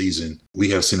MVP season, we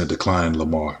have seen a decline in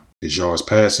Lamar. His yards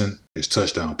passing, his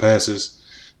touchdown passes,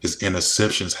 His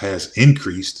interceptions has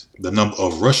increased. The number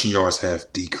of rushing yards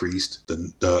have decreased.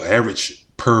 The average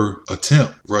per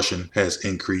attempt rushing has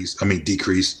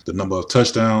decreased. The number of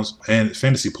touchdowns and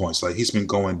fantasy points, like he's been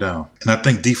going down. And I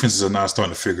think defenses are now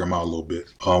starting to figure him out a little bit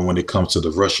when it comes to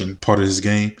the rushing part of his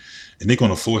game. And they're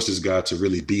going to force this guy to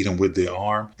really beat him with their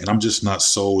arm. And I'm just not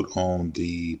sold on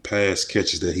the pass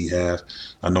catches that he has.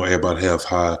 I know everybody have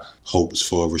high hopes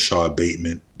for Rashad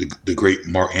Bateman. The great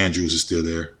Mark Andrews is still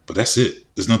there. But that's it.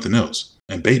 There's nothing else.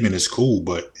 And Bateman is cool,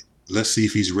 but let's see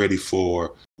if he's ready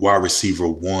for wide receiver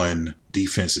 1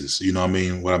 defenses. You know what I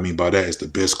mean? What I mean by that is the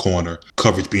best corner,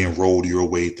 coverage being rolled your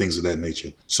way, things of that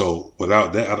nature. So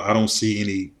without that, I don't see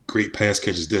any great pass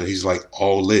catches there. He's like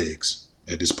all legs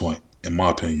at this point, in my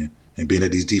opinion. And being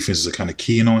that these defenses are kind of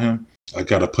keying on him, I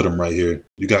got to put him right here.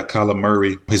 You got Kyler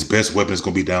Murray. His best weapon is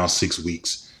going to be down 6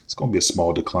 weeks. It's going to be a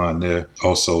small decline there.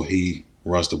 Also, he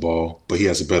runs the ball, but he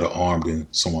has a better arm than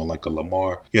someone like a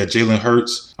Lamar. Yeah, Jalen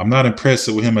Hurts. I'm not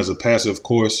impressed with him as a passer, of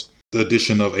course. The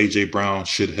addition of A.J. Brown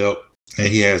should help, and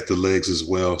he has the legs as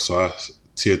well. So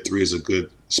tier 3 is a good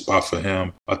spot for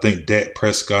him. I think Dak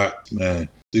Prescott, man,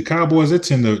 the Cowboys,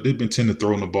 they've been tending to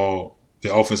throw the ball.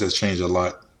 The offense has changed a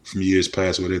lot from years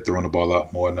past where they're throwing the ball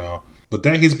out more now. But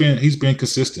Dak, he's been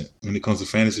consistent when it comes to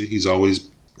fantasy. He's always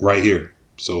right here,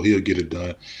 so he'll get it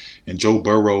done. And Joe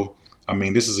Burrow, I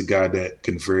mean, this is a guy that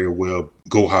can very well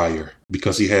go higher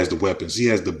because he has the weapons. He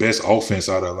has the best offense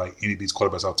out of like any of these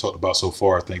quarterbacks I've talked about so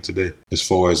far, I think, today, as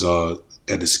far as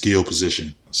at the skill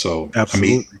position. So,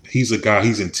 absolutely. I mean, he's a guy,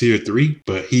 he's in tier 3,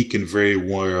 but he can very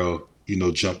well,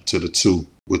 jump to the 2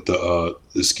 with the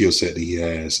skill set that he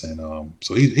has. And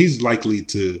so he's likely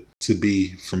to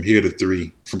be from here to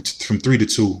 3, from 3 to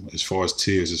 2 as far as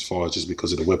tiers, as far as just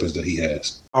because of the weapons that he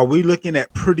has. Are we looking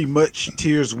at pretty much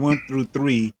tiers 1 through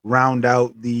 3 round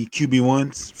out the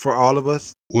QB1s for all of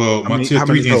us? Well, my tier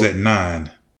 3 ends at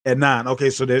 9. At 9,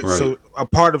 okay. So so a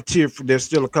part of tier, there's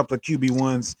still a couple of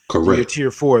QB1s. Correct. Your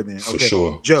tier 4 then. For okay.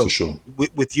 sure. Joe, for sure.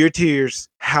 With your tiers,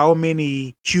 how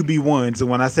many QB1s? And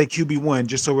when I say QB1,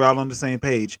 just so we're all on the same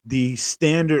page, the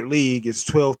standard league is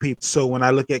 12 people. So when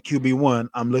I look at QB1,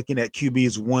 I'm looking at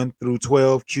QBs 1 through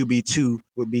 12. QB2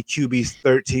 would be QBs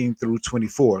 13 through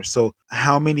 24. So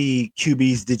how many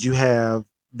QBs did you have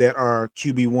that are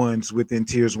QB1s within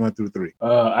tiers 1 through 3?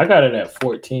 I got it at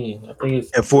 14. I think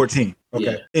it's at 14. Okay,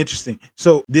 yeah. Interesting.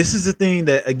 So this is the thing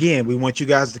that, again, we want you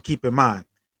guys to keep in mind.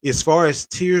 As far as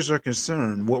tiers are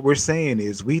concerned, what we're saying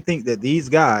is we think that these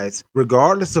guys,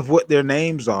 regardless of what their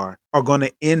names are going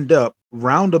to end up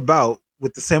roundabout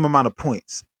with the same amount of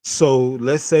points. So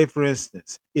let's say, for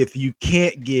instance, if you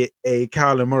can't get a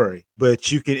Kyler Murray,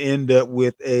 but you can end up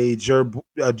with a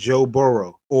Joe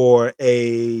Burrow or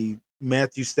a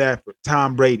Matthew Stafford,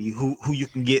 Tom Brady, who you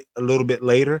can get a little bit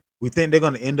later, we think they're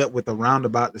going to end up with around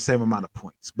about the same amount of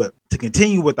points. But to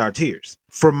continue with our tiers,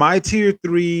 for my tier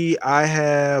 3, I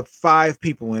have 5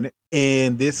 people in it,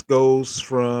 and this goes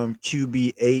from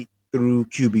QB 8 through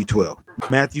QB 12.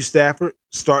 Matthew Stafford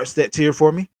starts that tier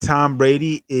for me. Tom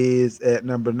Brady is at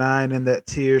number 9 in that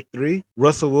tier 3.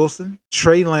 Russell Wilson,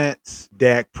 Trey Lance,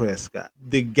 Dak Prescott.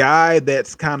 The guy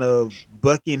that's kind of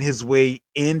bucking his way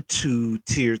into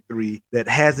tier 3 that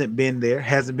hasn't been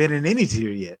in any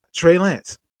tier yet. Trey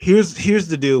Lance. Here's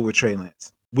the deal with Trey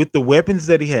Lance. With the weapons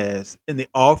that he has and the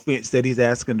offense that he's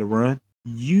asking to run,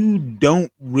 you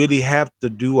don't really have to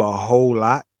do a whole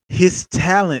lot. His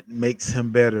talent makes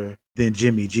him better than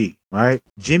Jimmy G, right?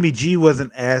 Jimmy G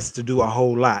wasn't asked to do a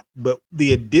whole lot, but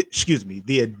the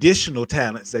additional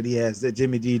talents that he has that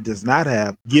Jimmy G does not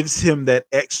have gives him that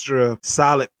extra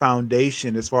solid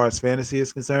foundation as far as fantasy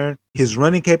is concerned. His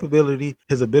running capability,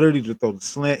 his ability to throw the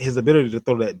slant, his ability to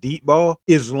throw that deep ball,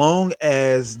 as long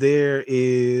as there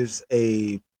is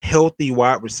a healthy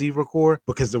wide receiver core,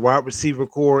 because the wide receiver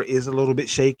core is a little bit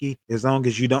shaky. As long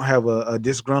as you don't have a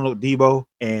disgruntled Debo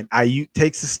and Ayuk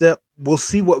takes a step, we'll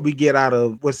see what we get out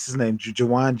of, what's his name,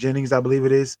 Jawan Jennings, I believe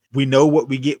it is. We know what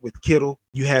we get with Kittle.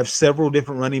 You have several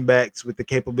different running backs with the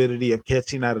capability of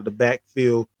catching out of the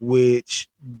backfield, which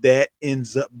that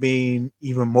ends up being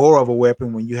even more of a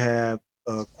weapon when you have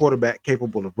a quarterback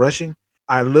capable of rushing.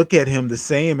 I look at him the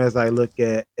same as I look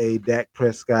at a Dak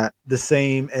Prescott, the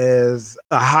same as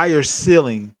a higher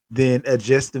ceiling than a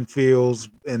Justin Fields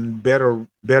and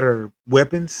better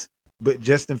weapons. But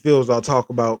Justin Fields, I'll talk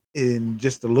about in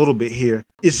just a little bit here.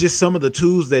 It's just some of the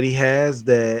tools that he has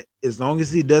that, as long as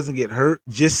he doesn't get hurt,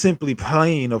 just simply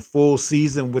playing a full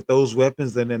season with those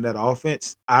weapons and in that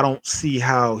offense, I don't see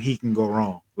how he can go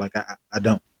wrong. Like, I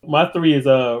don't. My 3 is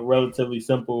relatively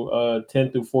simple,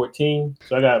 10 through 14.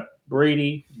 So I got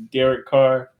Brady, Derek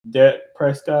Carr, Dak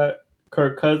Prescott,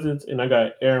 Kirk Cousins, and I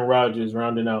got Aaron Rodgers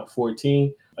rounding out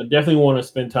 14. I definitely want to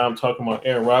spend time talking about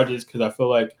Aaron Rodgers because I feel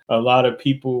like a lot of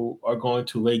people are going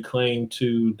to lay claim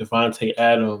to Davante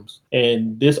Adams.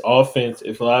 And this offense,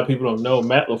 if a lot of people don't know,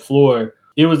 Matt LaFleur,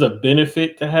 it was a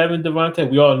benefit to having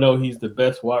Davante. We all know he's the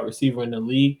best wide receiver in the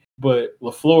league, but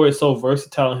LaFleur is so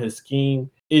versatile in his scheme.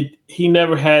 He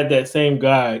never had that same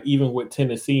guy, even with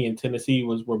Tennessee, and Tennessee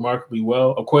was remarkably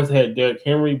well. Of course, they had Derrick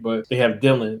Henry, but they have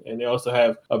Dylan, and they also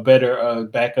have a better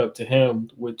backup to him,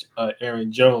 which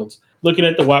Aaron Jones. Looking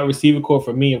at the wide receiver core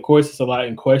for me, of course, it's a lot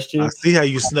in question. I see how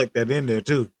you snuck that in there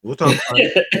too. We'll talk about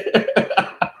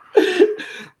it.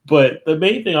 But the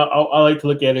main thing I like to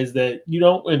look at is that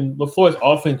in LaFleur's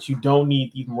offense, you don't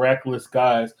need these miraculous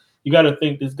guys. You got to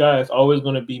think this guy is always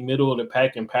going to be middle of the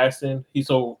pack in passing.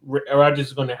 Rodgers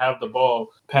is going to have the ball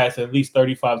pass at least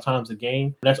 35 times a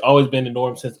game. That's always been the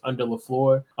norm since under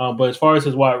LaFleur. But as far as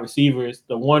his wide receivers,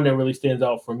 the one that really stands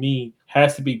out for me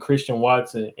has to be Christian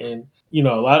Watson. And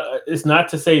it's not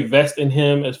to say vest in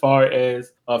him as far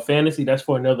as fantasy. That's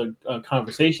for another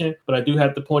conversation. But I do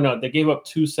have to point out they gave up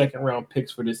 2 second-round picks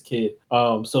for this kid.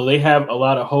 So they have a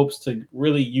lot of hopes to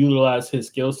really utilize his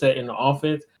skill set in the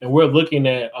offense. And we're looking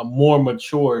at a more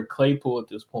mature Claypool at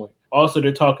this point. Also,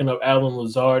 they're talking of Allen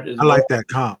Lazard as well. I like that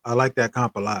comp. I like that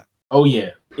comp a lot. Oh, yeah.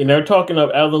 And they're talking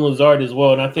of Allen Lazard as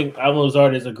well. And I think Allen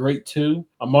Lazard is a great 2.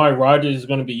 Amari Rodgers is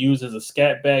going to be used as a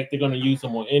scat back. They're going to use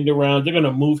him on end around. They're going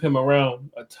to move him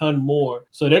around a ton more.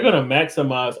 So they're going to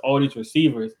maximize all these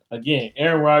receivers. Again,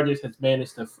 Aaron Rodgers has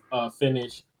managed to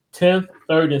finish 10th,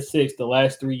 3rd, and 6th the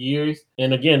last 3 years.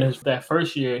 And again, that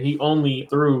first year, he only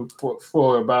threw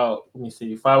for about,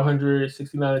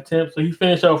 569 attempts. So he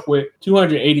finished off with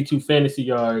 282 fantasy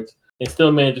yards and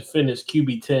still managed to finish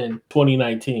QB 10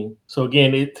 2019. So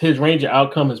again, his range of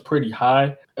outcome is pretty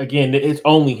high. Again, it's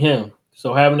only him.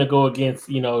 So having to go against,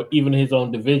 even his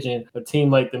own division, a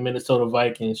team like the Minnesota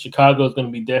Vikings, Chicago is going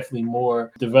to be definitely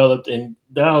more developed. And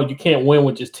now you can't win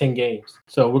with just 10 games.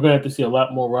 So we're going to have to see a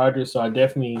lot more Rodgers. So I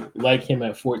definitely like him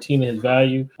at 14 in his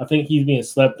value. I think he's being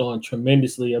slept on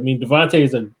tremendously. I mean, Davante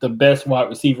is the best wide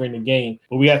receiver in the game.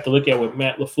 But we have to look at what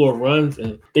Matt LaFleur runs.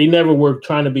 And they never were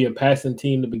trying to be a passing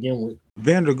team to begin with.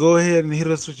 Vander, go ahead and hit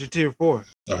us with your tier 4.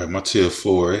 All right, my tier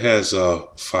 4, it has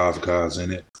 5 guys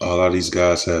in it. A lot of these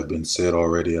guys have been said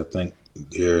already. I think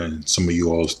they're in some of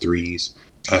you all's 3s.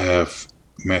 I have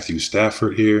Matthew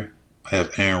Stafford here. I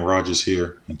have Aaron Rodgers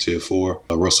here in tier 4.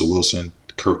 Russell Wilson,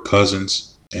 Kirk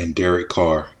Cousins, and Derek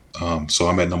Carr. So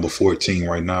I'm at number 14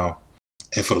 right now.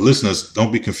 And for the listeners,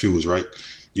 don't be confused, right?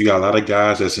 You got a lot of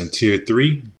guys that's in tier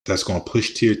 3 that's going to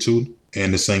push tier 2,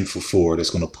 and the same for 4 that's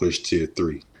going to push tier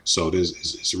 3. So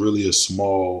it's really a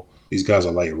small. These guys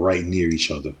are like right near each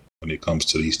other when it comes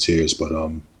to these tiers. But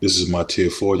this is my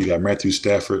tier 4. You got Matthew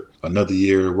Stafford, another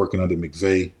year working under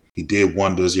McVay. He did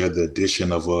wonders. You had the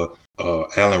addition of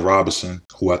Allen Robinson,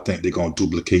 who I think they're going to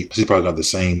duplicate. He's probably got the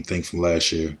same thing from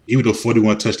last year. Even though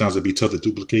 41 touchdowns would be tough to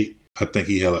duplicate, I think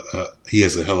he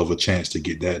has a hell of a chance to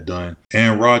get that done.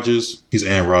 Aaron Rodgers, he's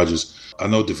Aaron Rodgers. I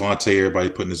know Davante, everybody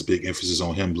putting this big emphasis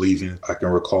on him leaving. I can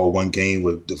recall one game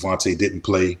where Davante didn't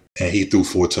play and he threw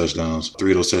 4 touchdowns.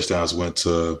 3 of those touchdowns went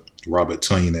to Robert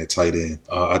Tonyan at tight end.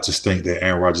 I just think that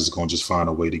Aaron Rodgers is going to just find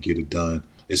a way to get it done.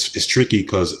 It's tricky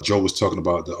because Joe was talking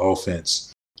about the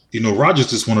offense.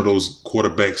 Rodgers is one of those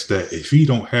quarterbacks that if he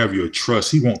don't have your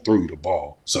trust, he won't throw you the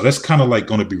ball. So that's kind of like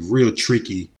going to be real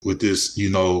tricky with this,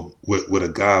 with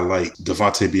a guy like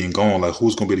Davante being gone. Like,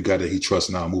 who's going to be the guy that he trusts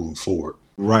now moving forward?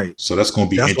 Right. So that's going to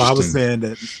be interesting. That's why I was saying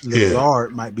that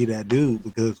Lazard might be that dude,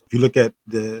 because if you look at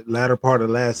the latter part of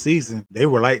last season, they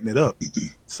were lighting it up.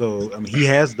 So, I mean, he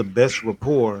has the best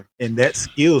rapport, and that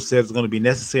skill set is going to be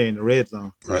necessary in the red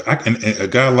zone. Right. And a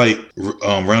guy like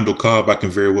Randall Cobb, I can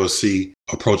very well see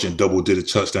approaching double-digit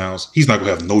touchdowns. He's not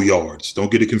going to have no yards. Don't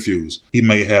get it confused. He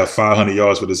may have 500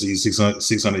 yards for the season,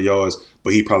 600 yards,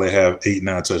 but he probably have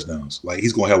 8-9 touchdowns. Like,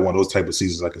 he's going to have one of those type of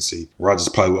seasons I can see. Rodgers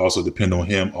probably will also depend on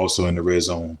him also in the red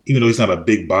zone. Even though he's not a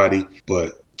big body,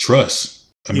 but trust.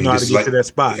 I mean, how to get to that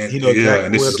spot. And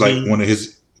this is like one of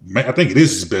his. I think it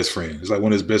is his best friend. It's like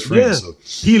one of his best friends. Yeah.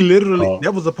 So. He literally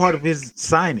that was a part of his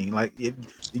signing. Like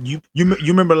you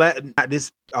remember not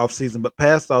this offseason, but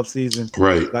past offseason,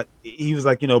 right? Like he was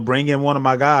like, bring in one of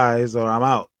my guys or I'm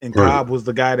out. And Cobb was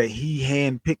the guy that he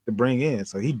handpicked to bring in,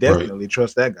 so he definitely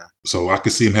trusts that guy. So I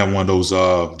could see him having one of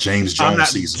those James Jones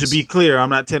seasons. To be clear, I'm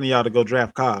not telling y'all to go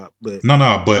draft Cobb, but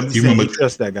but you remember,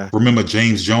 trust that guy. Remember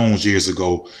James Jones years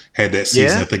ago had that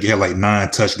season. I think he had like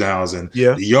 9 touchdowns, and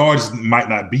the yards might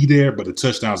not be there, but the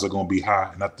touchdowns are going to be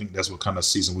high, and I think that's what kind of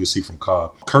season we'll see from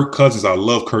Cobb. Kirk Cousins, I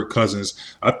love Kirk Cousins.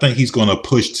 I think he's going to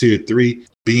push tier 3,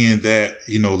 being that,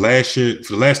 last year,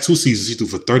 for the last 2 seasons, he threw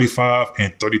for 35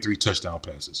 and 33 touchdown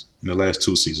passes in the last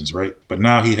 2 seasons, right? But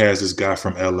now he has this guy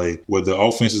from LA where the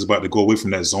offense is about to go away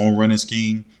from that zone running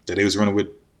scheme that they was running with,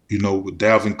 with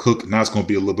Dalvin Cook. Now it's going to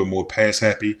be a little bit more pass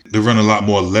happy. They're running a lot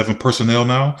more 11 personnel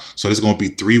now. So there's going to be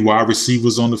 3 wide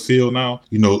receivers on the field now.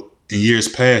 In years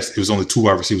past, it was only 2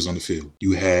 wide receivers on the field.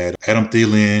 You had Adam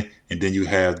Thielen, and then you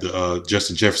have the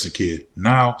Justin Jefferson kid.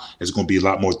 Now it's going to be a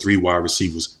lot more 3 wide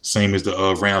receivers, same as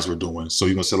the Rams were doing. So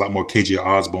you're going to see a lot more KJ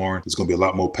Osborne. There's going to be a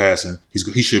lot more passing. He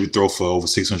should be throw for over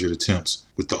 600 attempts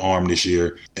with the arm this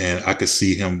year, and I could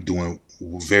see him doing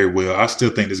very well. I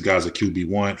still think this guy's a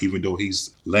QB1, even though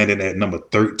he's landing at number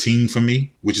 13 for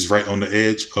me, which is right on the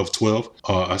edge of 12.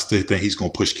 I still think he's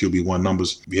going to push QB1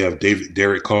 numbers. We have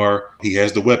Derek Carr. He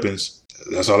has the weapons.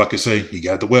 That's all I can say. He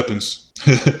got the weapons.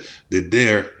 They're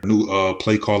there. New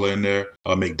play caller in there.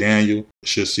 McDaniel.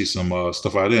 Should see some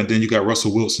stuff out there. And then you got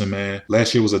Russell Wilson, man.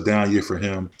 Last year was a down year for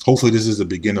him. Hopefully this is the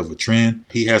beginning of a trend.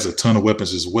 He has a ton of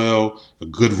weapons as well. A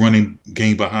good running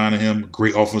game behind him.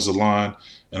 Great offensive line.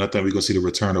 And I think we're going to see the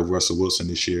return of Russell Wilson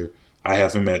this year. I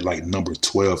have him at like number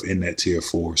 12 in that tier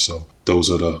 4. So those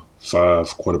are the 5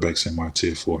 quarterbacks in my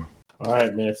tier 4. All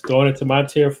right, man. So going into my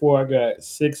tier 4, I got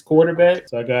 6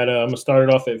 quarterbacks. So I'm gonna start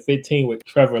it off at 15 with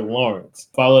Trevor Lawrence.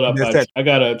 Followed up by I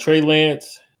got Trey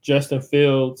Lance, Justin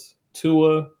Fields,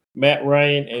 Tua, Matt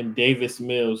Ryan, and Davis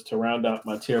Mills to round out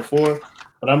my tier 4.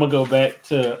 But I'm gonna go back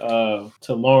to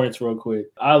Lawrence real quick.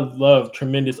 I love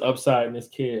tremendous upside in this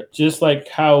kid. Just like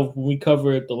how we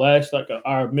covered the last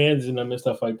our men's and them and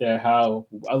stuff like that. How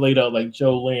I laid out like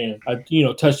Joe Lamb. I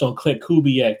touched on Clint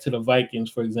Kubiak to the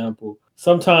Vikings, for example.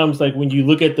 Sometimes like when you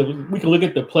look at we can look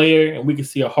at the player and we can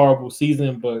see a horrible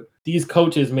season, but these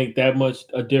coaches make that much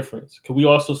a difference. Because we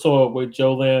also saw with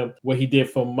Joe Lamb what he did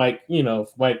for Mike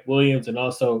Williams, and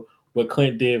also what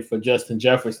Clint did for Justin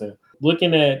Jefferson.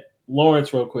 Looking at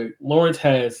Lawrence real quick. Lawrence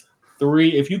has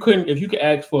 3. If you could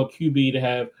ask for a QB to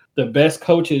have the best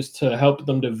coaches to help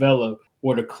them develop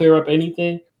or to clear up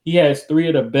anything, he has 3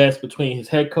 of the best between his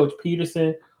head coach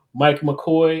Peterson, Mike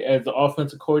McCoy as the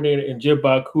offensive coordinator, and Jim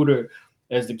Bob Cooter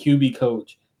as the QB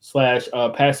coach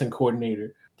 / passing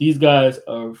coordinator. These guys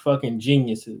are fucking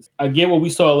geniuses. I get what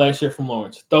we saw last year from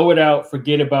Lawrence. Throw it out,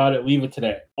 forget about it, leave it to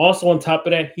that. Also, on top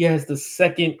of that, he has the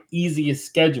second easiest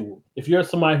schedule. If you're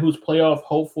somebody who's playoff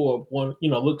hopeful,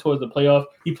 look towards the playoff,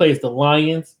 he plays the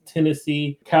Lions,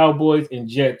 Tennessee, Cowboys, and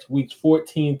Jets weeks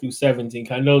 14 through 17.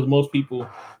 I know most people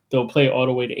they'll play all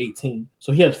the way to 18.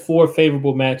 So he has 4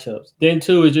 favorable matchups. Then,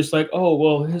 too, it's just like, oh,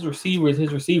 well, his receivers.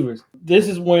 This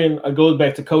is when it goes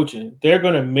back to coaching. They're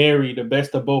going to marry the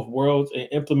best of both worlds and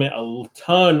implement a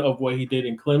ton of what he did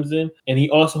in Clemson. And he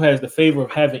also has the favor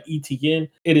of having ETN.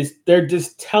 They're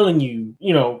just telling you,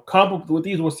 comparable with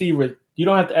these receivers, you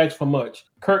don't have to ask for much.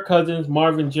 Kirk Cousins,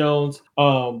 Marvin Jones,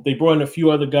 they brought in a few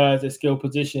other guys at skill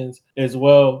positions as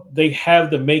well. They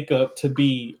have the makeup to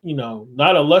be,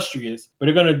 not illustrious, but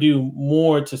they're going to do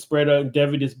more to spread out and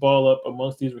divvy this ball up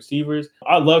amongst these receivers.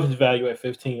 I love his value at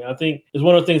 15. I think it's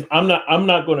one of the things I'm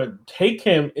not going to take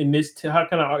him in this. How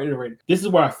can I iterate? This is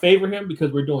where I favor him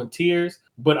because we're doing tiers.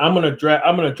 But I'm gonna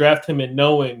draft him in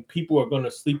knowing people are gonna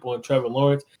sleep on Trevor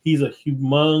Lawrence. He's a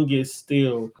humongous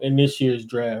steal in this year's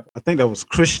draft. I think that was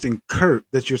Christian Kirk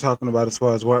that you're talking about as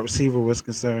far as wide receiver was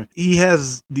concerned. He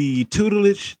has the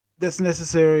tutelage that's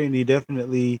necessary, and he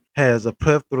definitely has a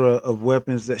plethora of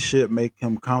weapons that should make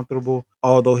him comfortable.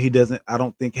 Although he doesn't, I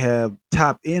don't think, have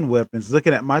top end weapons.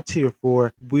 Looking at my tier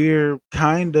 4, we're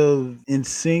kind of in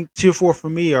sync. Tier 4 for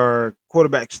me are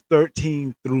quarterbacks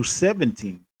 13 through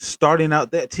 17. Starting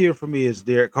out that tier for me is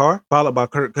Derek Carr, followed by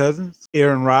Kirk Cousins,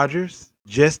 Aaron Rodgers,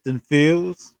 Justin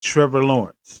Fields, Trevor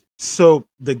Lawrence. So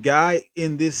the guy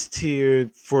in this tier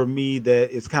for me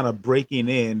that is kind of breaking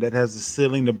in, that has a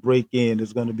ceiling to break in,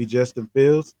 is going to be Justin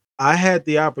Fields. I had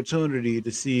the opportunity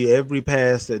to see every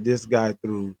pass that this guy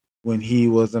threw when he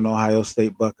was an Ohio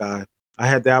State Buckeye. I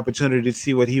had the opportunity to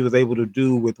see what he was able to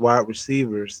do with wide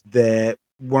receivers that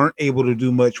weren't able to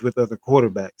do much with other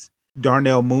quarterbacks.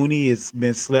 Darnell Mooney has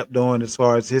been slept on as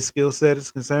far as his skill set is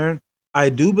concerned. I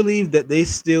do believe that they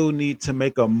still need to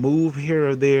make a move here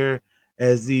or there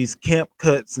as these camp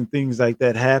cuts and things like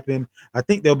that happen. I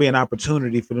think there'll be an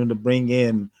opportunity for them to bring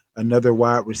in another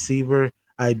wide receiver.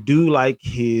 I do like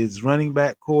his running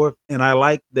back core, and I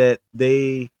like that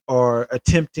they are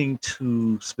attempting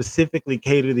to specifically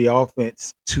cater the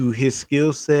offense to his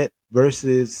skill set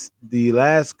versus the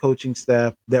last coaching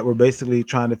staff that were basically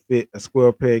trying to fit a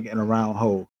square peg in a round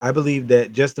hole. I believe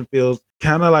that Justin Fields,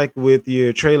 kind of like with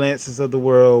your Trey Lances of the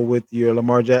world, with your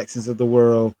Lamar Jacksons of the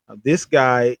world, this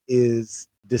guy is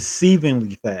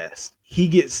deceivingly fast. he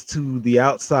gets to the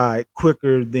outside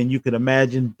quicker than you could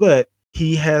imagine, but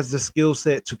he has the skill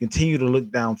set to continue to look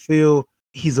downfield.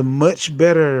 He's a much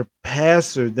better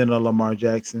passer than a Lamar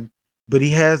Jackson, but he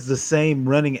has the same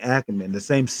running acumen, the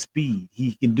same speed.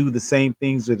 He can do the same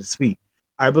things with his feet.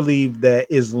 I believe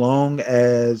that as long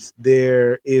as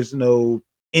there is no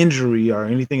injury or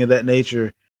anything of that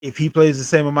nature, if he plays the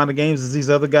same amount of games as these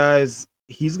other guys,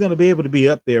 he's going to be able to be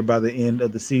up there by the end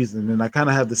of the season. And I kind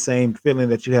of have the same feeling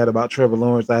that you had about Trevor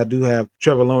Lawrence. I do have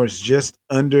Trevor Lawrence just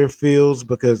under Fields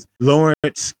because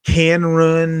Lawrence can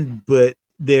run, but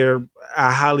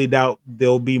I highly doubt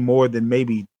there'll be more than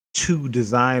maybe 2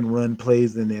 design run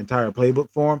plays in the entire playbook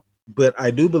for him. But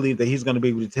I do believe that he's going to be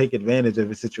able to take advantage of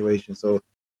his situation. So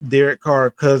Derek Carr,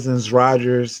 Cousins,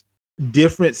 Rodgers,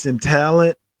 difference in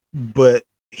talent, but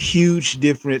huge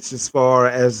difference as far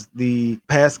as the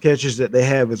pass catchers that they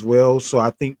have as well. So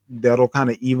I think that'll kind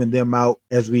of even them out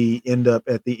as we end up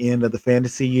at the end of the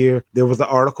fantasy year. There was an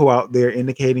article out there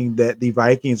indicating that the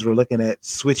Vikings were looking at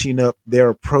switching up their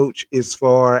approach as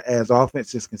far as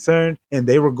offense is concerned, and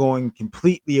they were going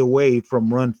completely away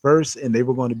from run first, and they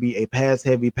were going to be a pass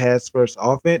heavy, pass first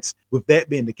offense. With that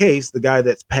being the case, the guy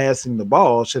that's passing the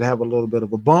ball should have a little bit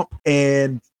of a bump.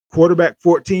 And quarterback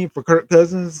 14 for Kirk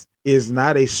Cousins is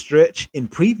not a stretch in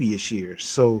previous years.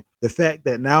 So the fact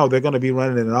that now they're going to be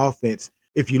running an offense,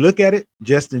 if you look at it,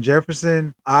 Justin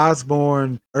Jefferson,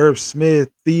 Osborne, Irv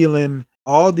Smith, Thielen,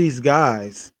 all these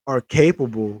guys are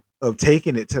capable of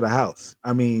taking it to the house.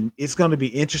 I mean, it's going to be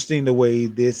interesting the way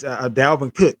this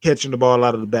Dalvin Cook catching the ball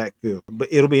out of the backfield, but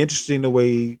it'll be interesting the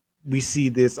way we see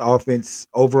this offense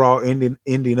overall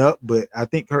ending up. But I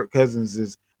think Kirk Cousins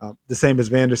is the same as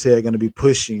Vander said, going to be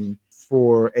pushing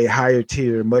for a higher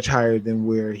tier, much higher than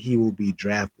where he will be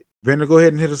drafted. Vander, go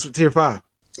ahead and hit us with tier 5.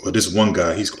 Well, this one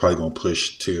guy, he's probably going to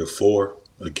push tier 4.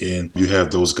 Again, you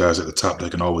have those guys at the top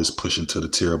that can always push into the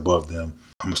tier above them.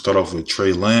 I'm going to start off with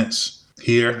Trey Lance.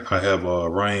 Here, I have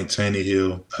Ryan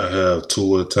Tannehill. I have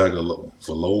Tua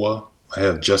Tagovailoa. I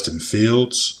have Justin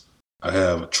Fields. I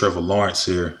have Trevor Lawrence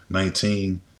here,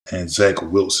 19, and Zach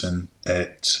Wilson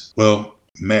at,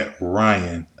 Matt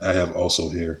Ryan I have also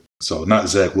here. So not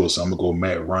Zach Wilson. I'm going to go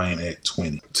Matt Ryan at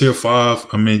 20. Tier 5,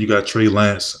 you got Trey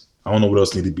Lance. I don't know what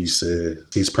else needs to be said.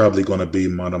 He's probably going to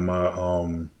be one of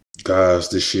my guys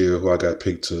this year who I got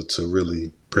picked to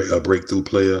really a breakthrough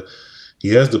player. He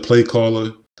has the play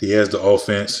caller. He has the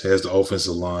offense. He has the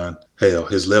offensive line. Hell,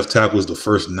 his left tackle was the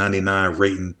first 99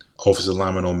 rating offensive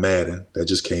lineman on Madden that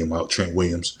just came out, Trent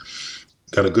Williams.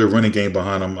 Got a good running game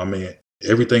behind him.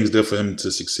 Everything's there for him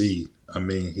to succeed.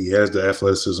 He has the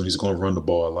athleticism. He's going to run the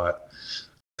ball a lot.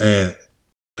 And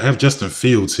I have Justin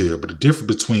Fields here, but the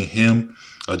difference between him,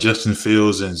 Justin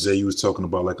Fields, and Zay, you was talking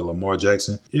about like a Lamar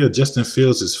Jackson. Yeah, Justin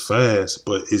Fields is fast,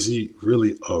 but is he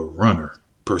really a runner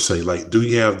per se? Like, do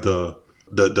he have the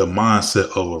mindset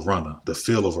of a runner, the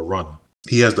feel of a runner?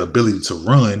 He has the ability to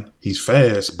run. He's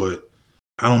fast, but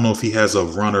I don't know if he has a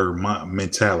runner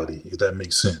mentality, if that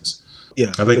makes sense.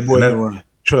 Yeah, I think the boy can run.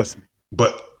 Trust me.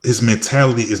 But his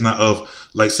mentality is not of,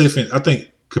 like, say, I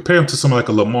think compare him to someone like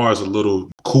a Lamar is a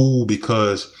little cool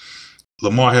because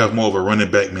Lamar has more of a running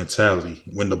back mentality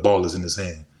when the ball is in his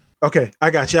hand. Okay,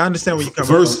 I got you. I understand where you're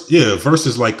coming from. Yeah,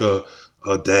 versus like a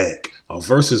Dak,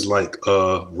 versus like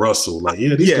Russell. Like,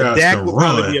 these guys Dak can would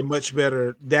run. probably be a much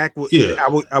better. Dak would. Yeah,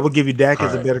 I would give you Dak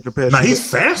as a better comparison. Now he's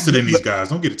faster than these guys.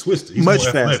 Don't get it twisted. He's much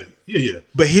faster. Yeah.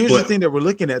 But here's the thing that we're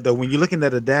looking at though. When you're looking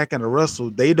at a Dak and a Russell,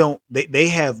 they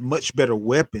have much better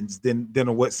weapons than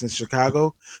a what's in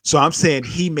Chicago. So I'm saying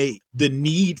the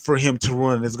need for him to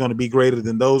run is going to be greater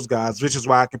than those guys, which is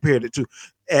why I compared it to,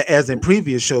 as in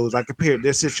previous shows, I compared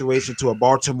their situation to a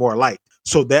Baltimore Light.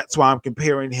 So that's why I'm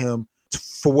comparing him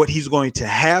for what he's going to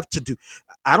have to do.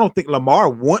 I don't think Lamar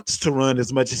wants to run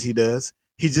as much as he does.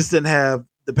 He just didn't have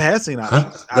the passing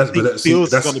options. I think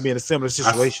Fields is going to be in a similar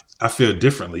situation. I feel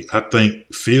differently. I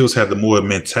think Fields had the more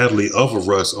mentality of a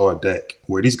Russ or a Dak,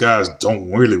 where these guys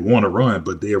don't really want to run,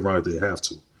 but they'll run if they have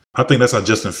to. I think that's how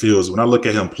Justin Fields, when I look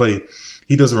at him play,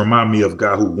 he doesn't remind me of a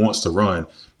guy who wants to run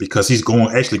because he's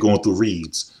actually going through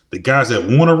reads. The guys that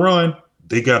want to run,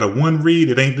 they got a one read,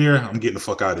 it ain't there, I'm getting the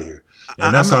fuck out of here.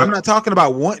 And I'm not talking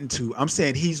about wanting to. I'm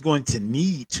saying he's going to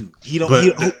need to.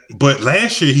 But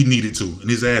last year he needed to, and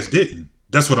his ass didn't.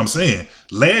 That's what I'm saying.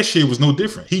 Last year was no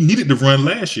different. He needed to run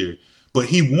last year, but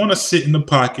he want to sit in the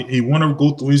pocket. He want to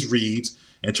go through his reads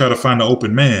and try to find an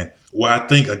open man. Well, I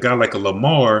think a guy like a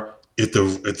Lamar, if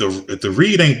the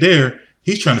read ain't there,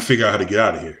 he's trying to figure out how to get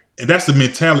out of here. And that's the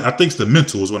mentality. I think it's the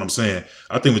mental is what I'm saying.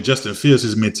 I think with Justin Fields,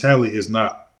 his mentality is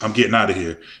not, I'm getting out of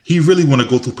here. He really want to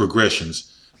go through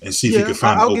progressions and see if he can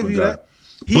find an open guy.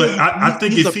 But I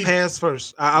think he's if a he pass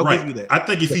first. I'll give you that. I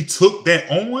think if he took that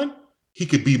on, he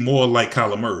could be more like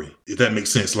Kyler Murray, if that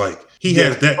makes sense. Like he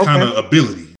has that kind of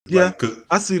ability. Yeah, like,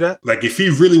 I see that. Like if he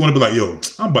really want to be like, yo,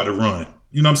 I'm about to run.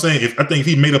 You know what I'm saying? I think if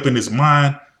he made up in his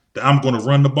mind that I'm going to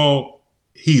run the ball,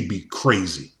 he'd be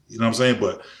crazy. You know what I'm saying?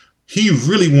 But he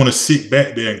really want to sit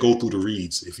back there and go through the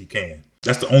reads if he can.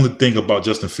 That's the only thing about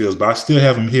Justin Fields. But I still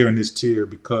have him here in this tier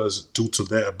because due to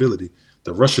that ability,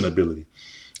 the rushing ability.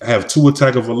 I have Tua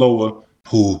Tagovailoa,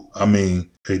 who, I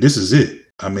mean, hey, this is it.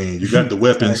 I mean, you got the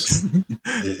weapons.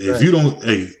 If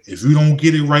you don't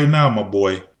get it right now, my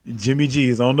boy, Jimmy G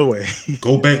is on the way.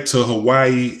 go back to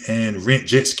Hawaii and rent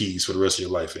jet skis for the rest of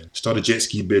your life and start a jet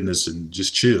ski business and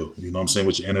just chill. You know what I'm saying,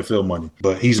 with your NFL money.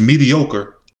 But he's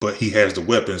mediocre, but he has the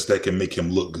weapons that can make him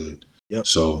look good. Yep.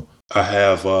 So I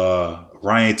have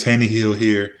Ryan Tannehill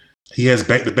here. He has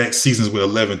back-to-back seasons with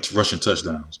 11 rushing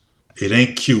touchdowns. It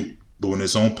ain't cute, but when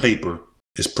it's on paper,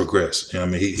 it's progressed. You know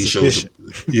what I mean? He shows.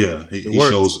 He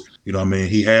shows. You know what I mean?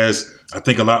 He has. I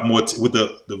think a lot more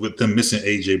with them missing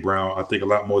AJ Brown. I think a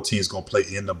lot more teams gonna play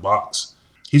in the box.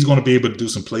 He's gonna be able to do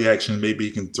some play action. Maybe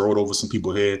he can throw it over some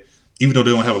people's head, even though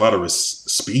they don't have a lot of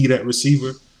speed at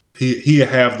receiver. He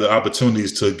have the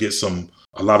opportunities to get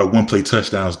a lot of one-play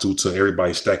touchdowns due to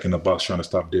everybody stacking the box trying to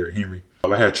stop Derrick Henry.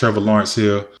 I had Trevor Lawrence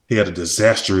here. He had a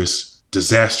disastrous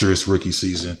rookie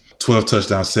season. 12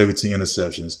 touchdowns, 17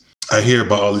 interceptions. I hear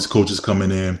about all these coaches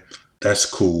coming in. That's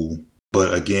cool.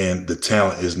 But again, the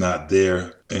talent is not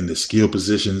there in the skill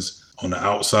positions on the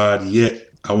outside yet.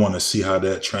 I want to see how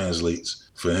that translates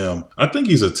for him. I think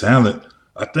he's a talent.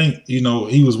 I think,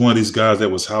 he was one of these guys that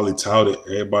was highly touted.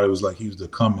 Everybody was like he was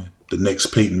the next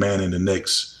Peyton Manning, the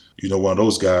next, one of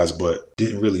those guys, but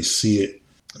didn't really see it.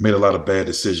 Made a lot of bad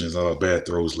decisions, a lot of bad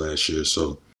throws last year.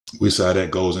 So we see how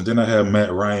that goes. And then I have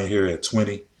Matt Ryan here at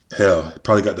 20. Hell,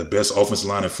 probably got the best offensive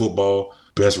line in football,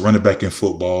 best running back in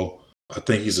football. I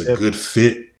think he's a good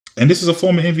fit. And this is a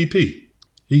former MVP.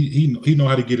 He know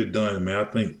how to get it done, man.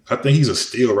 I think he's a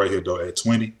steal right here, though, at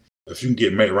 20. If you can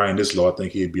get Matt Ryan this low, I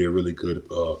think he'd be a really good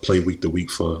play week to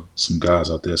week for some guys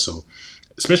out there. So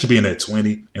especially being at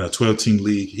 20 in a 12-team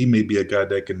league, he may be a guy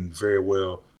that can very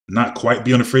well not quite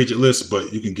be on the free agent list,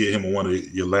 but you can get him on one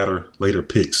of your later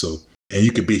picks. So, and he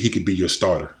could be your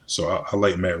starter. So I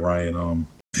like Matt Ryan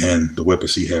and the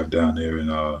weapons he have down there.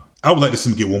 And I would like to see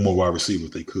him get one more wide receiver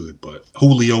if they could. But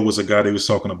Julio was a guy they was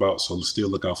talking about, so still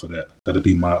look out for that. That'll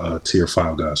be my tier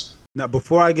 5 guys. Now,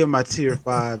 before I give my tier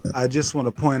 5, I just want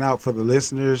to point out for the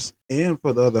listeners and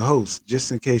for the other hosts,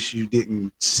 just in case you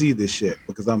didn't see this yet,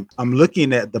 because I'm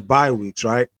looking at the bye weeks,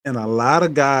 right? And a lot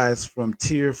of guys from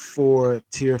tier 4,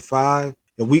 tier 5,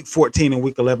 the week 14 and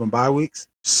week 11 bye weeks.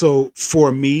 So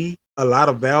for me, a lot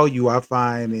of value I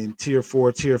find in tier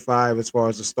 4, tier 5 as far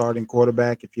as a starting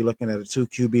quarterback if you're looking at a 2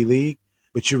 QB league.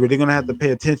 But you're really going to have to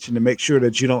pay attention to make sure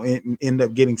that you don't end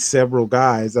up getting several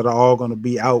guys that are all going to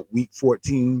be out week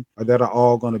 14 or that are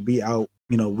all going to be out,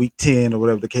 week 10 or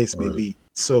whatever the case may be.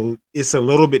 So it's a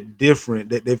little bit different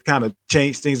that they've kind of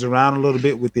changed things around a little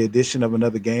bit with the addition of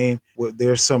another game. Where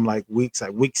there's some weeks,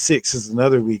 like week 6 is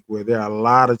another week where there are a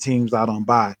lot of teams out on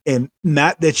bye. And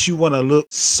not that you want to look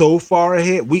so far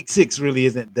ahead. Week 6 really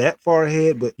isn't that far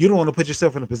ahead, but you don't want to put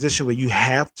yourself in a position where you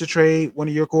have to trade one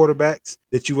of your quarterbacks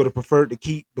that you would have preferred to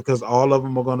keep because all of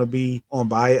them are going to be on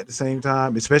bye at the same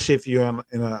time, especially if you're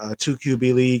in a 2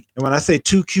 QB league. And when I say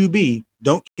 2 QB,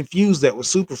 don't confuse that with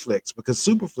Superflex, because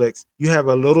Superflex, you have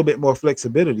a little bit more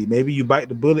flexibility. Maybe you bite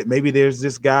the bullet. Maybe there's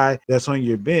this guy that's on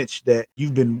your bench that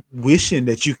you've been wishing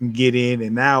that you can get in.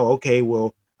 And now, okay,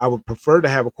 well, I would prefer to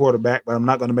have a quarterback, but I'm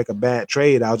not going to make a bad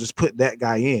trade. I'll just put that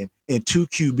guy in. In 2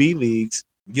 QB leagues,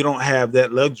 you don't have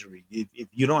that luxury. If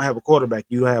you don't have a quarterback,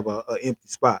 you have an empty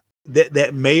spot.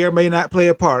 That may or may not play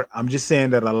a part. I'm just saying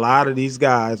that a lot of these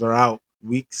guys are out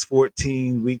weeks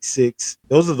 14, week 6.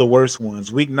 Those are the worst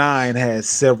ones. Week 9 has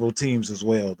several teams as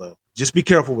well, though. Just be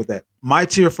careful with that. My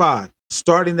tier 5,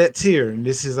 starting that tier, and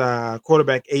this is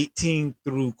quarterback 18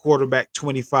 through quarterback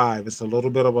 25. It's a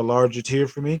little bit of a larger tier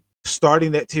for me.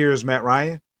 Starting that tier is Matt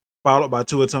Ryan, followed by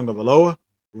Tua Tagovailoa,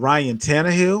 Ryan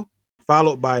Tannehill,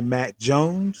 followed by Mac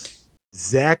Jones,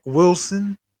 Zach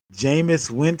Wilson, Jameis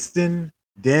Winston,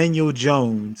 Daniel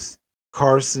Jones,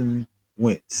 Carson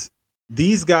Wentz.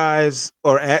 These guys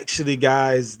are actually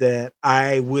guys that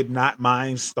I would not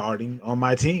mind starting on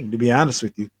my team, to be honest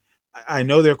with you. I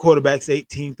know they're quarterbacks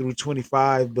 18 through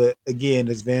 25, but again,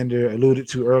 as Vander alluded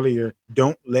to earlier,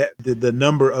 don't let the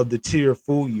number of the tier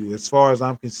fool you. As far as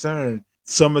I'm concerned,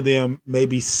 some of them may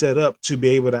be set up to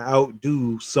be able to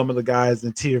outdo some of the guys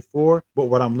in tier 4. But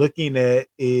what I'm looking at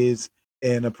is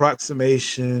an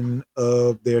approximation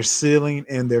of their ceiling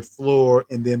and their floor,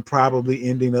 and then probably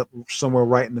ending up somewhere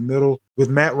right in the middle. With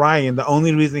Matt Ryan, the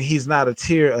only reason he's not a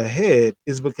tier ahead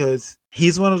is because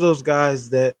he's one of those guys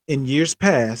that in years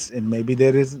past, and maybe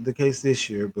that isn't the case this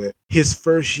year, but his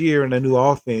first year in a new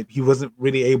offense, he wasn't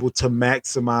really able to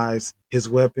maximize his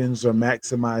weapons or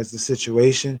maximize the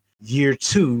situation. Year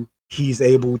two, he's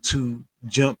able to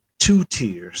jump 2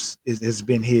 tiers. It has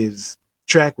been his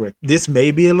track record. This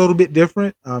may be a little bit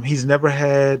different. He's never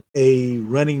had a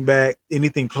running back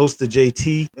anything close to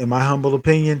JT, in my humble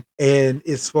opinion. And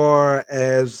as far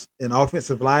as an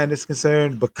offensive line is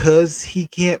concerned, because he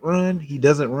can't run, he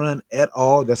doesn't run at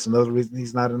all. That's another reason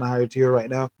he's not in a higher tier right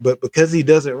now. But because he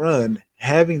doesn't run,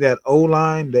 having that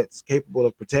O-line that's capable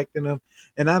of protecting him,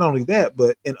 and not only that,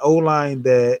 but an O-line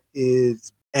that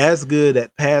is as good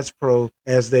at pass pro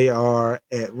as they are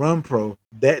at run pro,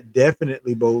 that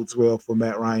definitely bodes well for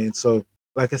Matt Ryan. So,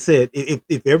 like I said,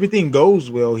 if everything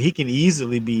goes well, he can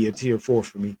easily be a tier 4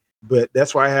 for me. But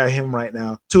that's why I have him right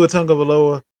now. Tua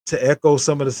Tagovailoa, to echo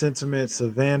some of the sentiments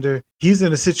of Vander, he's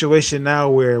in a situation now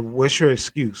where what's your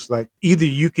excuse? Like, either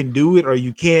you can do it or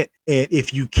you can't. And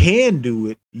if you can do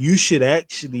it, you should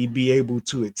actually be able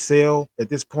to excel at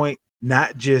this point,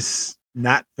 not just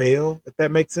not fail, if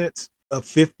that makes sense. A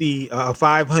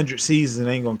 500 season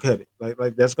ain't gonna cut it.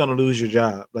 Like that's gonna lose your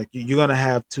job. Like you're gonna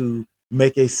have to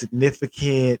make a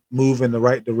significant move in the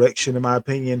right direction, in my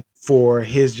opinion, for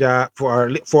his job, for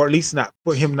at least not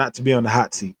for him not to be on the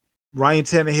hot seat. Ryan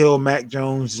Tannehill, Mac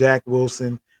Jones, Zach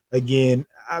Wilson. Again,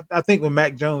 I think with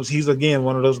Mac Jones, he's again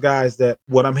one of those guys that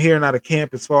what I'm hearing out of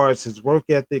camp as far as his work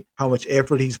ethic, how much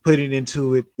effort he's putting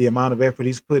into it, the amount of effort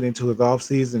he's put into his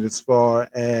offseason as far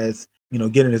as,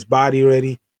 getting his body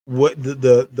ready. What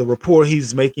the rapport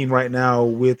he's making right now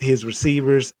with his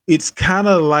receivers, it's kind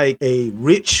of like a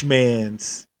rich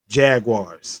man's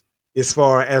Jaguars as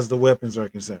far as the weapons are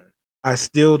concerned. I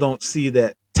still don't see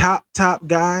that top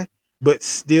guy, but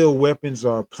still weapons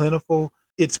are plentiful.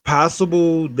 It's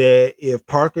possible that if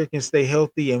Parker can stay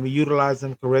healthy and we utilize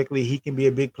him correctly, he can be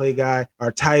a big play guy.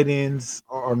 Our tight ends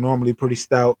are normally pretty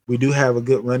stout. We do have a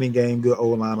good running game, good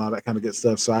O-line, all that kind of good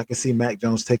stuff. So I can see Mac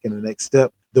Jones taking the next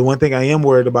step. The one thing I am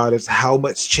worried about is how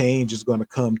much change is going to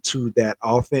come to that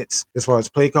offense as far as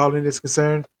play calling is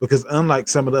concerned, because unlike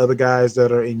some of the other guys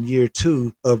that are in year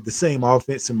 2 of the same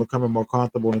offense and becoming more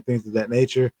comfortable and things of that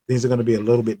nature, things are going to be a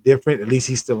little bit different. At least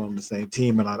he's still on the same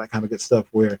team and all that kind of good stuff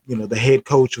where, the head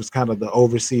coach was kind of the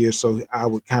overseer. So I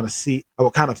would kind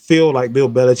of feel like Bill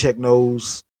Belichick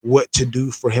knows what to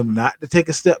do for him not to take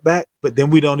a step back. But then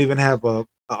we don't even have a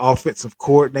offensive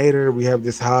coordinator. We have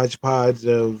this hodgepodge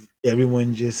of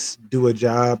everyone just do a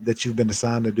job that you've been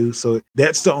assigned to do. So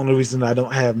that's the only reason I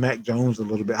don't have Mac Jones a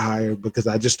little bit higher, because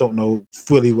I just don't know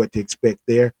fully what to expect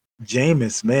there.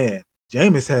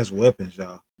 Jameis has weapons,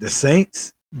 y'all. The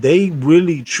Saints, they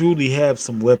really truly have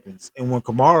some weapons. And when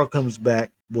Kamara comes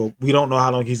back, well, we don't know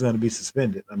how long he's going to be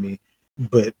suspended.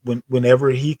 But whenever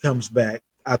he comes back,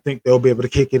 I think they'll be able to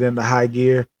kick it into high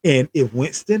gear. And if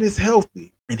Winston is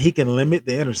healthy and he can limit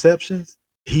the interceptions,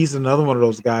 he's another one of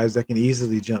those guys that can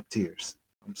easily jump tiers.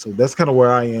 So that's kind of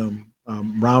where I am,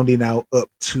 rounding out up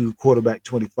to quarterback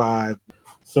 25.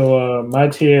 So my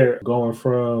tier going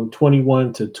from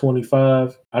 21 to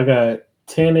 25, I got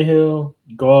Tannehill,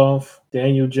 Goff,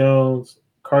 Daniel Jones,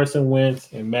 Carson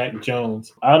Wentz, and Mac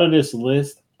Jones. Out of this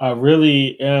list, I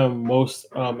really am most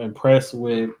impressed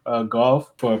with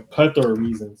Goff for a plethora of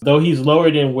reasons. Though he's lower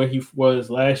than where he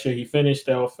was last year, he finished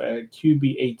off at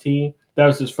QB 18. That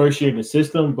was his first year in the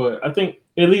system, but I think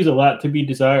it leaves a lot to be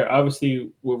desired. Obviously,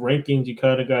 with rankings, you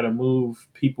kind of got to move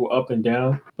people up and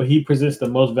down, but he presents the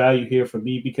most value here for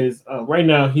me because right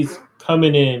now he's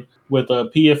coming in with a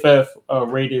PFF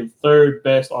rated third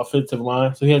best offensive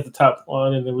line. So he has the top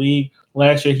line in the league.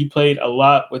 Last year, he played a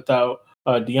lot without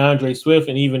DeAndre Swift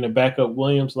and even the backup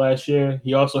Williams last year.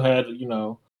 He also had,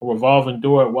 a revolving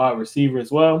door at wide receiver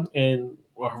as well, and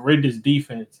a horrendous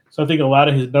defense. So I think a lot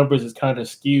of his numbers is kind of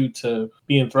skewed to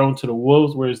being thrown to the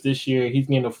wolves, whereas this year he's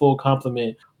getting a full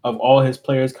complement of all his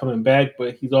players coming back,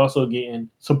 but he's also getting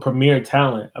some premier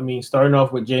talent. Starting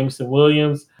off with Jameson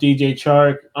Williams, DJ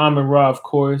Chark, Amon-Ra, of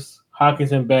course,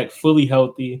 Hockenson back fully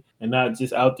healthy and not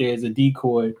just out there as a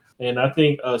decoy. And I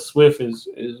think Swift is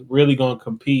really going to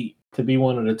compete to be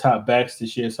one of the top backs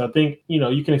this year. So I think,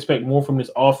 you can expect more from this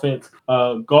offense.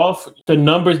 Goff, the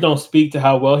numbers don't speak to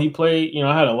how well he played.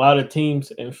 I had a lot of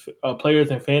teams and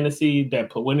players in fantasy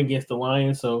that win against the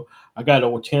Lions, so I got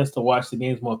a chance to watch the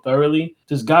games more thoroughly.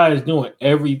 This guy is doing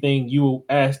everything you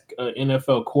ask an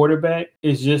NFL quarterback.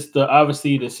 It's just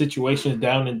obviously the situation is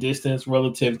down in distance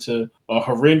relative to a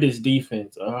horrendous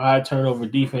defense, a high turnover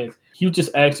defense. he was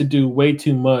just asked to do way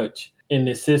too much in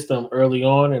this system early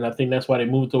on, and I think that's why they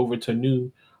moved over to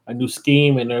a new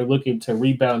scheme, and they're looking to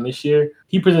rebound this year.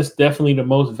 He presents definitely the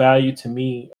most value to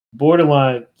me.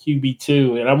 Borderline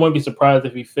QB2, and I wouldn't be surprised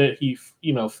if he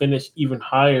finished even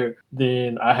higher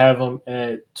than I have him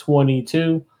at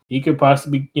 22. He could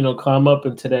possibly, climb up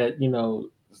into that,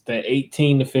 that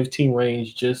 18 to 15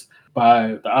 range just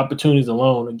by the opportunities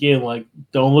alone. Again, like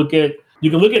you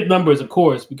can look at numbers, of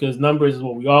course, because numbers is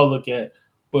what we all look at.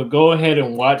 But go ahead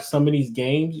and watch some of these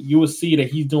games. You will see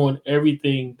that he's doing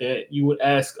everything that you would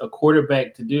ask a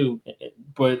quarterback to do.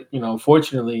 But,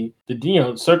 unfortunately,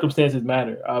 the circumstances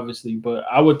matter, obviously. But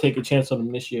I would take a chance on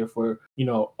him this year for,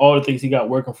 all the things he got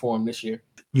working for him this year.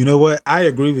 You know what? I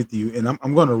agree with you, and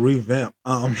I'm going to revamp.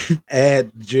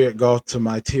 Add Jared Goff to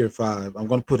my tier 5. I'm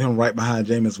going to put him right behind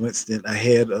Jameis Winston,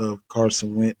 ahead of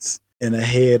Carson Wentz, and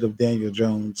ahead of Daniel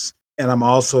Jones. And I'm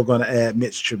also going to add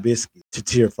Mitch Trubisky to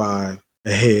tier 5.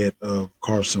 Ahead of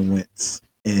Carson Wentz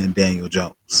and Daniel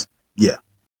Jones. Yeah.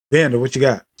 Vander, what you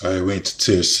got? I went to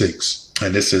tier 6,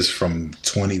 and this is from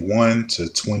 21 to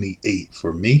 28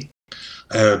 for me.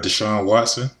 I have Deshaun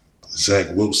Watson, Zach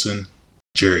Wilson,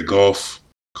 Jared Goff,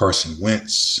 Carson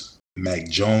Wentz, Mac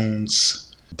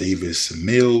Jones, Davis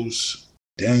Mills,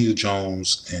 Daniel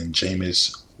Jones, and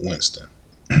Jameis Winston.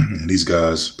 And these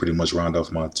guys pretty much round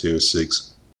off my tier 6.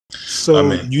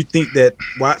 So you think that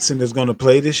Watson is going to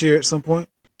play this year at some point?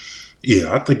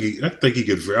 Yeah, I think he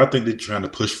could. I think they're trying to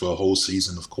push for a whole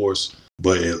season, of course,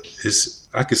 but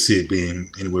I could see it being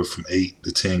anywhere from 8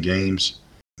 to 10 games,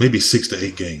 maybe 6 to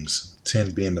 8 games,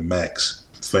 10 being the max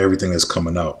for everything that's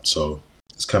coming out. So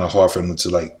it's kind of hard for them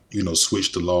to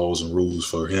switch the laws and rules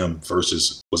for him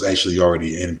versus what's actually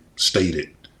already stated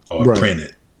or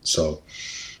printed. So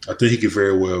I think he could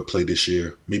very well play this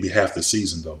year, maybe half the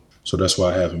season though. So that's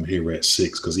why I have him here at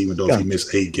 6, because even though if he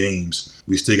missed 8 games,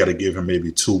 we still got to give him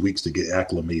maybe 2 weeks to get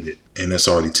acclimated, and that's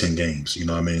already 10 games. You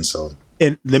know what I mean? So,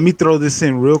 and let me throw this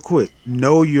in real quick.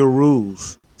 Know your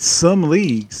rules. Some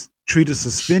leagues treat a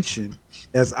suspension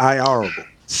as IRable.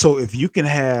 So if you can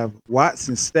have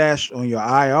Watson stashed on your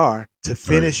IR to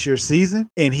finish your season,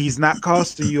 and he's not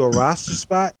costing you a roster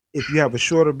spot, if you have a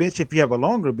shorter bench, if you have a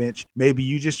longer bench, maybe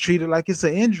you just treat it like it's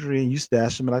an injury and you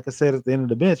stash him, like I said, at the end of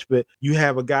the bench. But you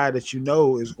have a guy that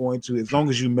is going to, as long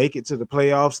as you make it to the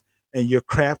playoffs and you're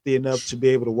crafty enough to be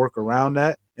able to work around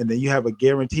that, and then you have a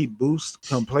guaranteed boost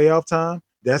come playoff time,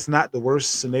 that's not the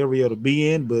worst scenario to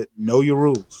be in, but know your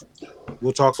rules.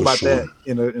 We'll talk about that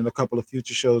in a couple of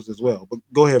future shows as well. But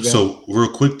go ahead, man. So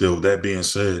real quick, though, that being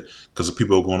said, because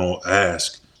people are going to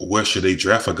ask, where should they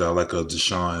draft a guy like a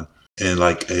Deshaun in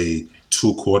like a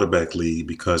 2 quarterback league?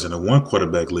 Because in a 1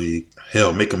 quarterback league,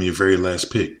 hell, make him your very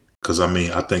last pick. Because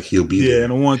I think he'll be there. Yeah,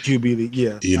 in a 1 QB league,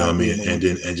 yeah. You know what I mean? And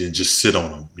then just sit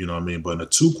on him. You know what I mean? But in a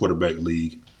 2 quarterback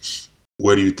league,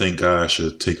 where do you think guys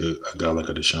should take a guy like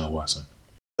a Deshaun Watson?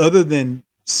 Other than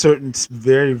certain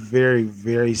very, very,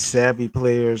 very savvy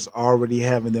players already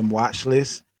having them watch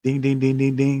lists, ding, ding, ding,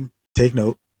 ding, ding, take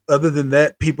note. Other than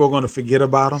that, people are going to forget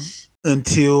about him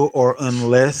until or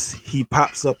unless he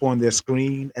pops up on their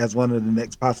screen as one of the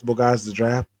next possible guys to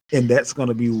draft. And that's going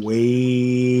to be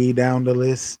way down the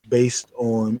list based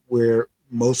on where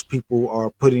most people are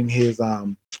putting his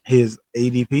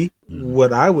ADP.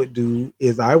 What I would do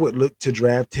is I would look to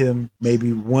draft him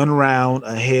maybe 1 round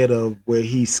ahead of where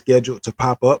he's scheduled to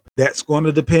pop up. That's going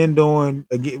to depend on,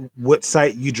 again, what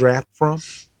site you draft from.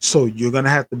 So you're going to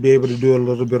have to be able to do a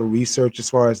little bit of research as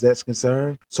far as that's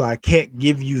concerned. So I can't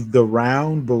give you the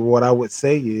round, but what I would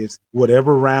say is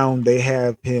whatever round they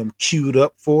have him queued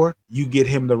up for, you get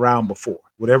him the round before,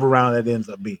 whatever round that ends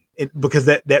up being. Because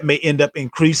that may end up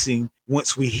increasing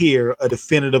once we hear a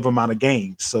definitive amount of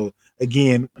games. So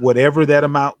again, whatever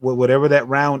that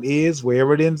round is,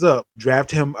 wherever it ends up,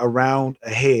 draft him a round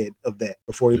ahead of that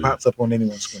before he pops up on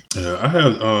anyone's screen. Yeah, I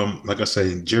have, like I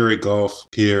say, Jared Goff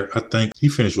here. I think he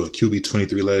finished with QB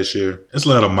 23 last year. That's a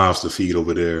lot of mouths to feed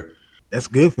over there. That's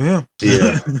good for him.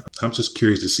 Yeah, I'm just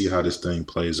curious to see how this thing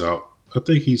plays out. I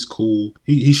think he's cool.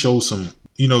 He shows some.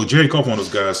 Jared Goff, one of those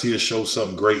guys, he'll show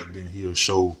something great, then he'll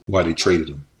show why they traded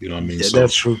him. You know what I mean? Yeah, so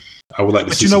that's true. I would like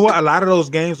to see. But you know what? A lot of those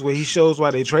games where he shows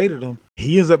why they traded him,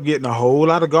 he ends up getting a whole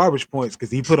lot of garbage points because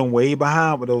he put them way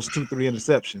behind with those 2-3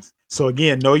 interceptions. So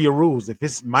again, know your rules. If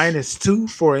it's -2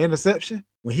 for an interception,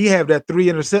 when he have that 3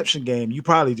 interception game, you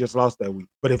probably just lost that week.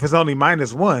 But if it's only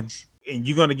 -1, and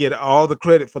you're going to get all the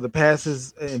credit for the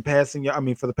passes and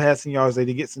for the passing yards that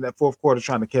he gets in that fourth quarter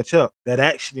trying to catch up, that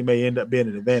actually may end up being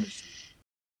an advantage.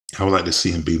 I would like to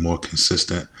see him be more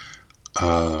consistent.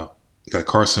 Got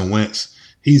Carson Wentz.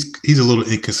 He's a little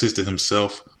inconsistent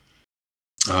himself.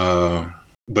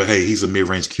 But hey, he's a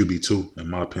mid-range QB too, in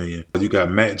my opinion. You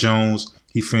got Matt Jones.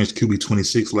 He finished QB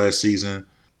 26 last season.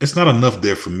 It's not enough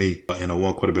there for me in a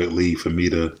one quarterback league for me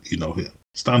to,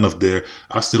 it's not enough there.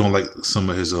 I still don't like some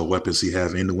of his weapons he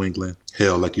have in New England.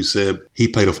 Hell, like you said, he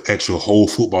played an actual whole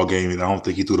football game, and I don't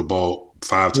think he threw the ball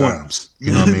 5 times.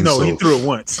 You know what I mean? No, he threw it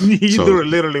once. He threw it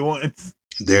literally once.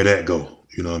 There that go.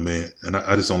 You know what I mean? And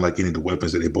I just don't like any of the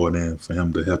weapons that they brought in for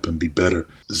him to help him be better.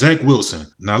 Zach Wilson.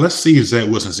 Now, let's see if Zach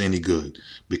Wilson's any good,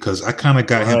 because I kind of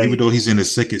got him, even though he's in his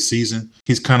second season,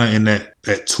 he's kind of in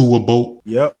that Tua boat.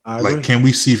 Yep. I agree. Can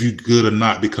we see if you're good or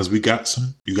not? Because you got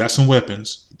some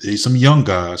weapons. There's some young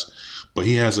guys, but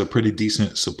he has a pretty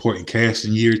decent supporting cast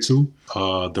in year 2.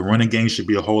 The running game should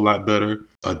be a whole lot better.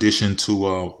 Addition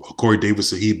to Corey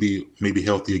Davis, he'd be maybe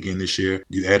healthy again this year.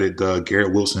 You added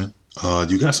Garrett Wilson.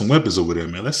 You got some weapons over there,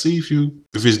 man. Let's see if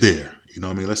it's there. You know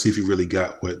what I mean? Let's see if you really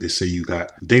got what they say you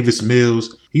got. Davis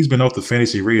Mills, he's been off the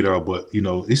fantasy radar, but,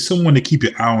 it's someone to keep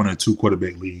your eye on in a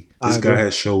 2-quarterback league. This guy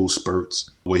has showed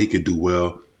spurts where he could do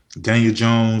well. Daniel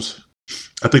Jones,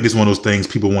 I think it's one of those things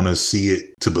people want to see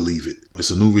it to believe it.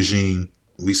 It's a new regime.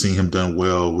 We've seen him done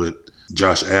well with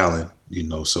Josh Allen,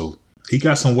 so he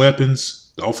got some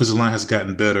weapons. The offensive line has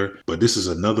gotten better, but this is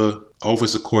another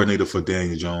offensive coordinator for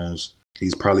Daniel Jones.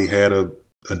 He's probably had a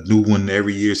new one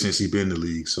every year since he's been in the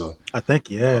league. So I think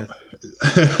he has.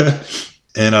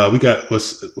 And we got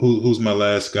who's my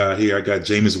last guy here? I got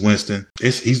Jameis Winston.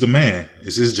 He's the man.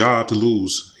 It's his job to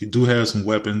lose. He do have some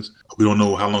weapons. We don't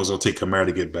know how long it's gonna take Kamara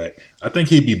to get back. I think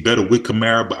he'd be better with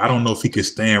Kamara, but I don't know if he can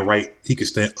stand right. He can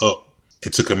stand up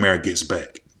until Kamara gets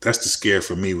back. That's the scare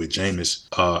for me with Jameis.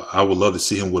 I would love to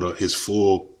see him with his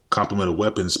full complement of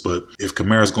weapons, but if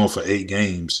Kamara's going for 8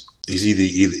 games, he's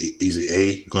either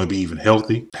A, going to be even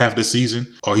healthy half the season,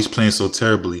 or he's playing so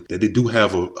terribly that they do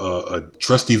have a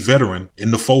trusty veteran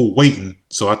in the fold waiting.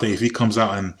 So I think if he comes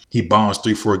out and he bombs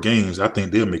 3-4 games, I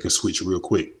think they'll make a switch real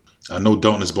quick. I know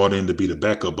Dalton is brought in to be the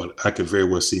backup, but I could very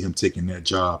well see him taking that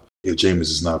job if Jameis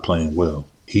is not playing well.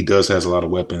 He has a lot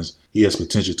of weapons. He has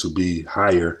potential to be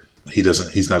higher.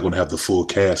 He's not going to have the full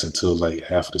cast until like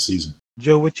half of the season.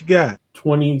 Joe, what you got?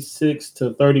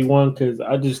 26-31, because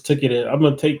I just took it. I'm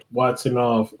going to take Watson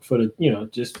off for the,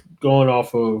 just going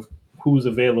off of who's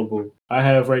available. I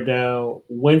have right now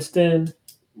Winston,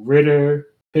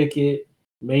 Ritter, Pickett,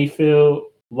 Mayfield,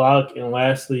 Locke, and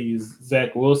lastly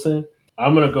Zach Wilson.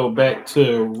 I'm going to go back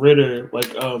to Ritter.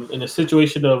 In a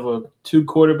situation of a 2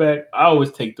 quarterback, I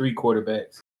always take 3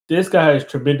 quarterbacks. This guy has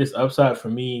tremendous upside for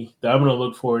me that I'm going to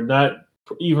look for, not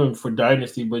even for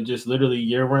dynasty, but just literally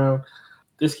year round.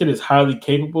 This kid is highly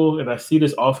capable, and I see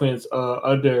this offense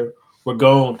under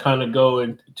Ragone kind of go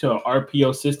into an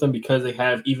RPO system because they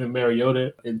have even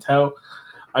Mariota and Tout.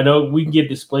 I know we can get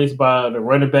displaced by the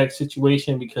running back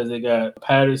situation because they got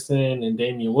Patterson and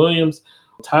Damian Williams.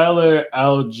 Tyler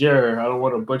Algier, I don't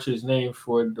want to butcher his name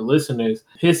for the listeners.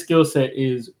 His skill set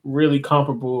is really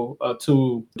comparable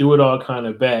to do it all kind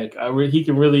of back. He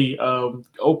can really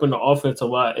open the offense a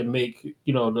lot and make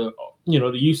the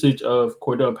usage of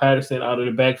Cordell Patterson out of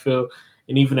the backfield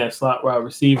and even that slot wide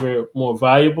receiver more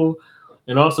valuable.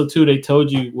 And also too, they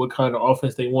told you what kind of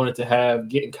offense they wanted to have,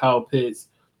 getting Kyle Pitts.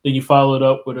 Then you followed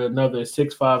up with another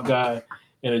 6'5" guy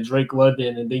and a Drake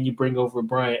London, and then you bring over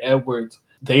Brian Edwards.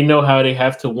 They know how they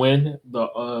have to win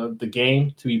the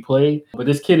game to be played, but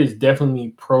this kid is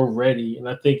definitely pro ready. And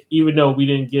I think even though we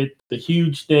didn't get the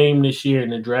huge name this year in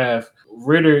the draft,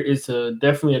 Ritter is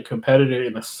definitely a competitor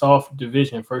in a soft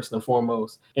division first and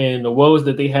foremost. And the woes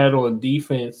that they had on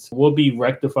defense will be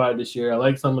rectified this year. I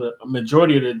like some of the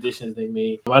majority of the additions they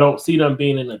made. I don't see them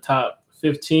being in the top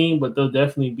 15, but they'll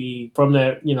definitely be from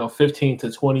that 15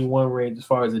 to 21 range as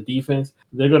far as the defense.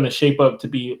 They're going to shape up to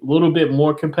be a little bit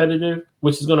more competitive,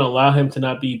 which is going to allow him to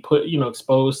not be put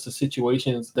exposed to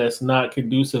situations that's not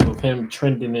conducive of him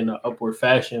trending in an upward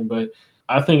fashion. But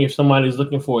I think if somebody's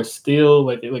looking for a steal,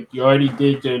 like you already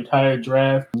did your entire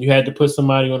draft, you had to put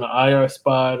somebody on the IR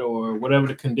spot or whatever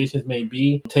the conditions may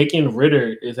be, taking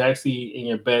Ritter is actually in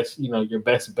your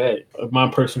best bet, of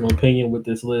my personal opinion with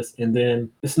this list. And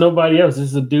then it's nobody else.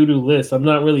 This is a doo-doo list. I'm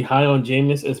not really high on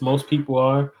Jameis as most people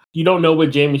are. You don't know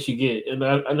what Jameis you get. And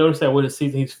I noticed that with the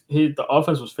season, the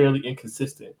offense was fairly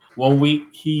inconsistent. 1 week,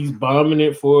 he's bombing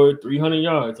it for 300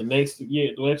 yards. The next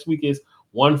week is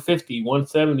 150,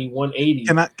 170, 180.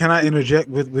 Can I interject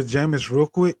with Jameis real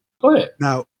quick? Go ahead.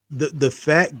 Now, the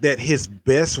fact that his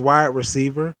best wide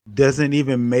receiver doesn't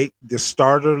even make the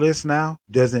starter list now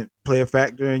doesn't play a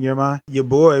factor in your mind. Your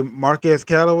boy Marquez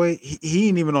Callaway, he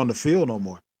ain't even on the field no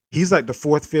more. He's like the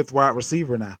 4th, 5th wide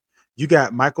receiver now. You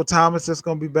got Michael Thomas that's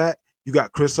going to be back. You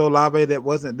got Chris Olave that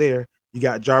wasn't there. You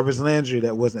got Jarvis Landry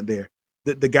that wasn't there.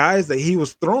 the guys that he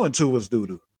was throwing to was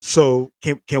doo-doo. So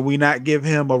can we not give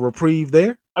him a reprieve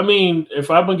there? I mean,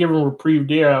 if I'm gonna give him a reprieve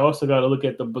there, I also got to look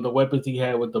at the weapons he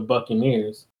had with the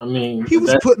Buccaneers. I mean, he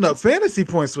was putting up fantasy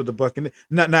points with the Buccaneers,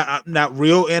 not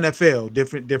real NFL.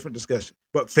 Different discussion,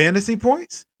 but fantasy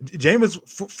points. Jameis,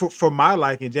 for my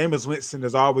liking, Jameis Winston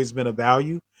has always been a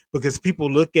value because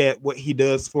people look at what he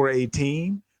does for a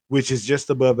team, which is just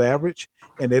above average,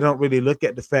 and they don't really look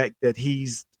at the fact that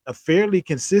he's a fairly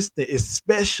consistent,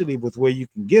 especially with where you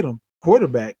can get him,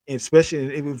 quarterback,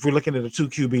 especially if we're looking at a 2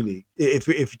 QB league. If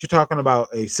you're talking about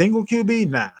a single QB,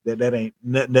 nah, that ain't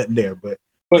nothing there. But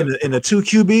in a 2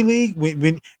 QB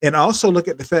league, and also look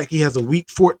at the fact he has a week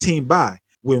 14 bye.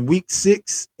 When week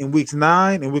 6 and weeks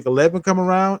 9 and week 11 come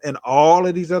around, and all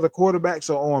of these other quarterbacks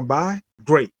are on bye,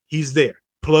 great, he's there.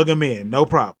 Plug him in, no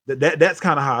problem. That's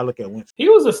kind of how I look at Winston. He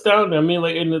was astounding. I mean,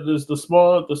 like in the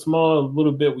small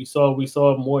little bit we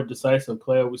saw a more decisive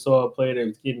player. We saw a player that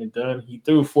was getting it done. He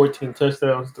threw 14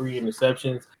 touchdowns, 3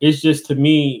 interceptions. It's just, to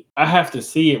me, I have to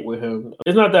see it with him.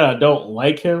 It's not that I don't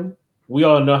like him. We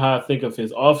all know how I think of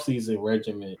his offseason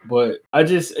regimen, but it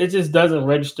just doesn't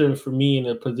register for me in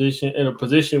a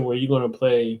position where you're going to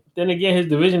play. Then again, his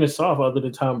division is soft other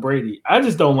than Tom Brady. I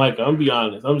just don't like him. I'm gonna be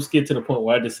honest. I'm just getting to the point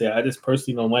where I just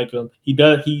personally don't like him.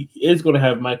 He is going to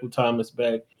have Michael Thomas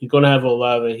back. He's going to have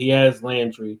Olave. He has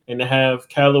Landry, and to have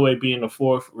Callaway being the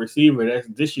 4th receiver,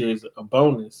 this year is a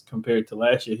bonus compared to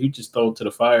last year. He just thrown to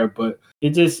the fire, but I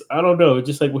don't know. It's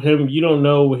just like with him, you don't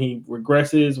know when he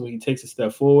regresses, when he takes a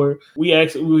step forward. We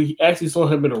actually saw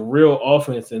him in a real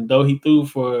offense, and though he threw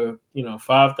for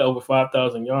over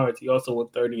 5,000 yards, he also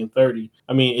went 30 and 30.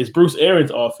 I mean, it's Bruce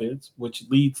Arians' offense, which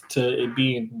leads to it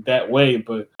being that way.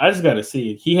 But I just got to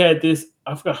see it. He had this.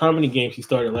 I forgot how many games he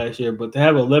started last year, but to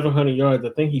have 1,100 yards, I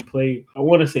think he played, I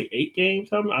want to say 8 games.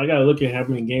 I got to look at how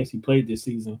many games he played this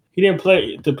season. He didn't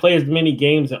play as many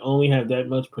games and only have that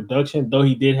much production, though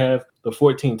he did have the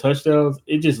 14 touchdowns.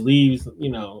 It just leaves,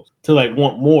 to like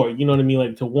want more, you know what I mean?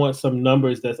 Like to want some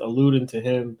numbers that's alluding to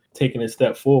him taking a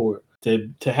step forward.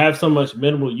 To have so much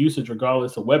minimal usage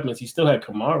regardless of weapons, he still had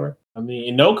Kamara. I mean,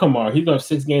 and no Kamara. He's going to have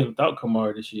 6 games without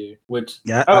Kamara this year, which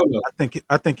I don't know.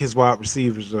 I think his wide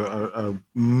receivers are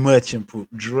much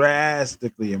improved,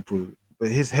 drastically improved. But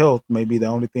his health may be the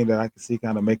only thing that I can see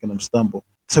kind of making him stumble.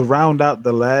 To round out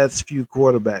the last few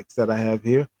quarterbacks that I have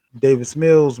here, Davis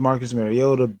Mills, Marcus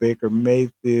Mariota, Baker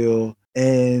Mayfield,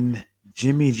 and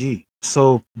Jimmy G.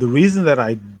 So the reason that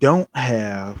I don't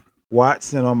have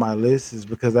Watson on my list is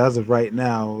because as of right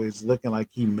now, it's looking like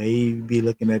he may be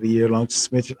looking at a year-long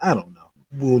suspension. I don't know.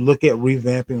 We'll look at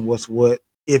revamping what's what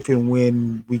if and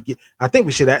when we get. I think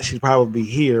we should actually probably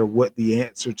hear what the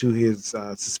answer to his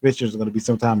suspension is going to be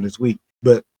sometime this week.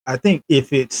 But I think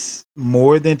if it's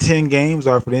more than 10 games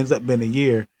or if it ends up being a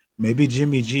year, maybe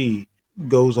Jimmy G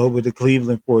goes over to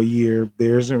Cleveland for a year.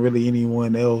 There isn't really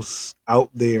anyone else out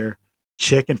there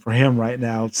checking for him right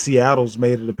now. Seattle's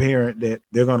made it apparent that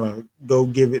they're gonna go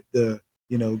give it the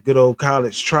good old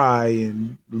college try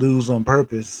and lose on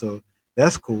purpose. So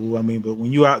that's cool. I mean, but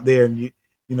when you out there and you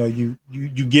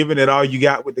giving it all you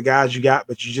got with the guys you got,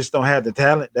 but you just don't have the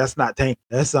talent, that's not tank.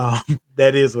 That's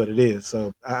that is what it is.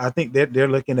 So I think that they're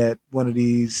looking at one of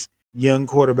these young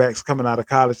quarterbacks coming out of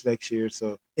college next year.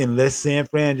 So unless San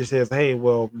Fran just says, hey,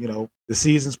 well, the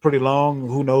season's pretty long,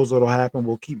 who knows what'll happen,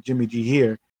 we'll keep Jimmy G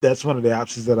here. That's one of the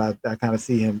options that I kind of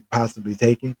see him possibly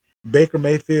taking. Baker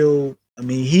Mayfield, I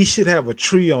mean, he should have a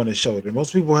tree on his shoulder.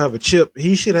 Most people have a chip.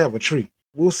 He should have a tree.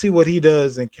 We'll see what he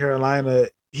does in Carolina.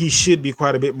 He should be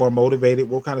quite a bit more motivated.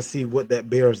 We'll kind of see what that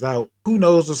bears out. Who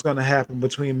knows what's going to happen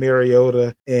between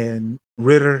Mariota and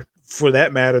Ritter? For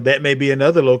that matter, that may be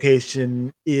another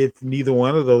location if neither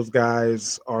one of those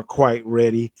guys are quite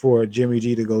ready for Jimmy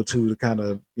G to go to kind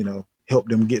of, help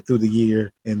them get through the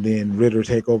year, and then Ritter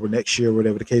take over next year,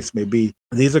 whatever the case may be.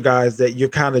 These are guys that you're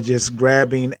kind of just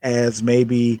grabbing as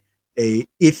maybe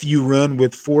if you run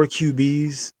with 4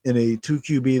 QBs in a 2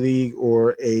 QB league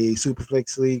or a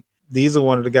Superflex league, these are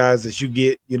one of the guys that you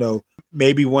get,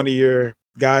 maybe one of your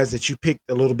guys that you picked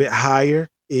a little bit higher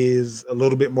is a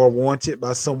little bit more wanted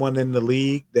by someone in the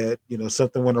league that,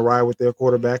 something went awry with their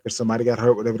quarterback or somebody got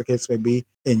hurt, whatever the case may be.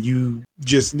 And you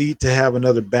just need to have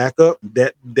another backup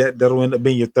that'll end up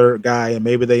being your third guy. And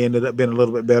maybe they ended up being a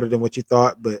little bit better than what you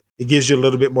thought, but it gives you a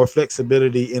little bit more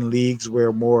flexibility in leagues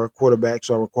where more quarterbacks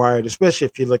are required, especially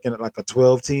if you're looking at like a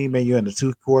 12 team and you're in a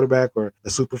 2 quarterback or a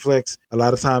super flex. A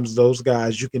lot of times those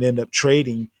guys you can end up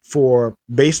trading for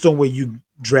based on where you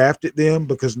drafted them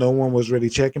because no one was really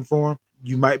checking for them.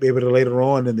 you might be able to later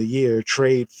on in the year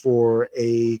trade for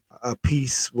a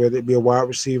piece, whether it be a wide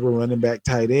receiver, running back,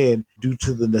 tight end, due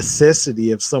to the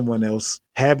necessity of someone else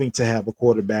having to have a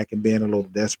quarterback and being a little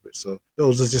desperate. So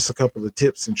those are just a couple of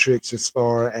tips and tricks as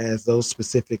far as those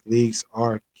specific leagues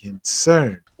are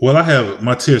concerned. Well, I have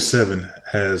my tier 7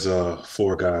 has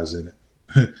 4 guys in it.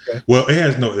 Okay. Well,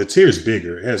 the tier is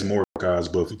bigger. It has more guys,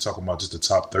 but if you're talking about just the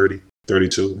top 30,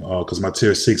 32, because my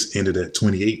tier 6 ended at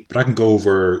 28. But I can go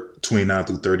over 29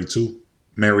 through 32.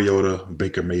 Mariota,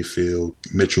 Baker Mayfield,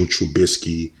 Mitchell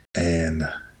Trubisky, and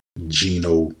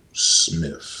Geno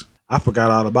Smith. I forgot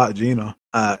all about Geno.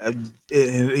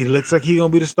 It looks like he's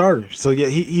gonna be the starter. So yeah,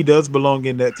 he does belong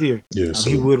in that tier. Yeah, so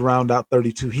he would round out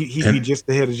 32. He'd be just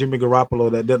ahead of Jimmy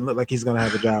Garoppolo. That doesn't look like he's gonna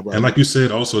have a job right and now. like you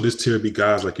said, also this tier be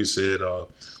guys like you said,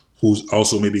 who's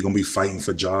also maybe gonna be fighting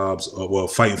for jobs,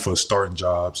 fighting for starting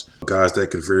jobs. Guys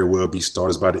that could very well be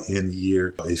starters by the end of the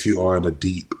year. If you are in a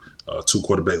deep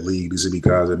 2-quarterback league, these would be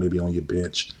guys that may be on your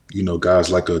bench. You know, guys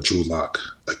like a Drew Lock,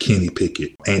 a Kenny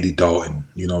Pickett, Andy Dalton,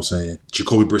 you know what I'm saying?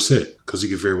 Jacoby Brissett, because he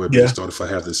could very well be a starter for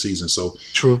half the season. So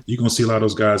true, you're going to see a lot of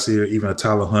those guys here, even a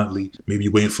Tyler Huntley, maybe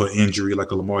waiting for an injury,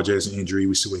 like a Lamar Jackson injury.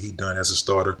 We see what he done as a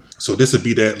starter. So this would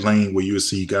be that lane where you would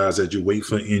see guys that you wait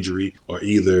for an injury, or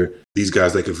either these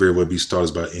guys that could very well be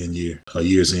starters by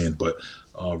year's end. But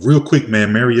real quick,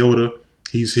 man, Mariota,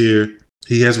 he's here.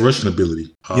 He has rushing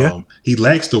ability. He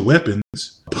lacks the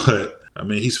weapons, but I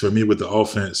mean, he's familiar with the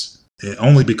offense, and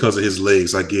only because of his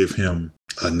legs, I give him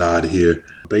a nod here.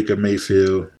 Baker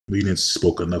Mayfield, we didn't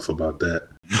spoke enough about that.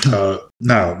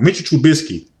 Now, Mitchell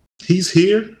Trubisky, he's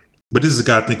here, but this is a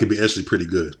guy I think could be actually pretty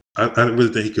good. I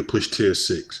really think he could push tier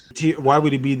 6. Why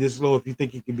would he be this low if you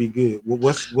think he could be good?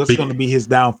 What's going to be his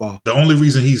downfall? The only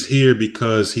reason he's here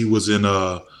because he was in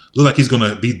look like he's going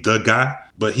to be the guy,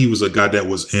 but he was a guy that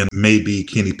was in maybe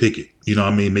Kenny Pickett. You know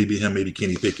what I mean? Maybe him, maybe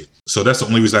Kenny Pickett. So that's the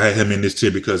only reason I had him in this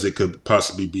tier, because it could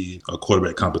possibly be a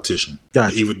quarterback competition.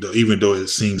 Gotcha. Even though it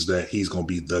seems that he's going to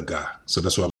be the guy. So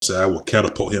that's why I say I will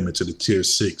catapult him into the tier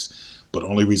 6. But the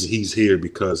only reason he's here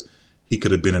because he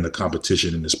could have been in a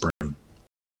competition in the spring.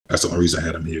 That's the only reason I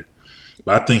had him here.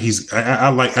 But I think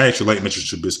I actually like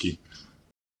Mitchell Trubisky.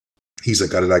 He's a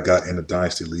guy that I got in the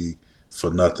Dynasty League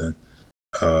for nothing.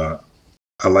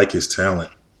 I like his talent,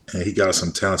 and he got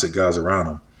some talented guys around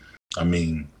him. I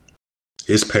mean,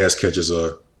 his pass catches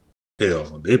are,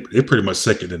 hell, they're pretty much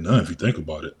second to none if you think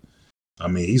about it. I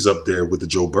mean, he's up there with the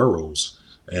Joe Burrows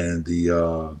and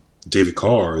the David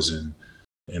Carrs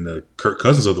and the Kirk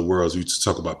Cousins of the world. We just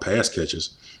talk about pass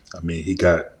catches. I mean, he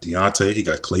got Deontay, he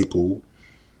got Claypool.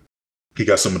 He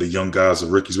got some of the young guys, the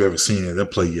rookies we haven't seen them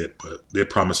play yet, but they're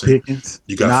promising. Pickens,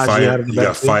 you got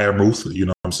Freiermuth, you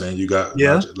know what I'm saying? You got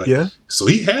So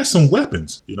he has some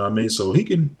weapons, you know what I mean? So he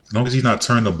can, as long as he's not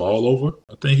turning the ball over,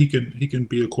 I think he can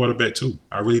be a quarterback too.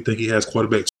 I really think he has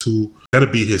quarterback too. That'll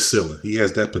be his ceiling. He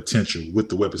has that potential with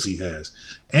the weapons he has.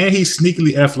 And he's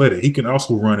sneakily athletic. He can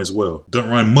also run as well. Doesn't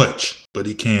run much, but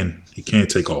he can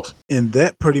take off. And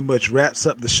that pretty much wraps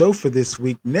up the show for this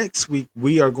week. Next week,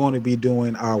 we are going to be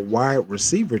doing our wide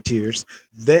receiver tiers.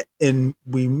 And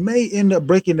we may end up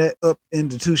breaking that up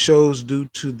into 2 shows due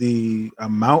to the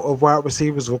amount of wide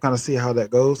receivers. We'll kind of see how that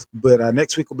goes. But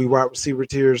next week will be wide receiver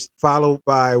tiers, followed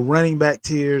by running back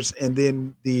tiers, and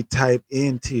then the tight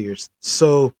end tiers.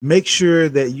 So make sure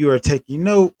that you are taking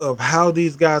note of how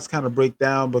these guys kind of break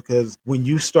down, because when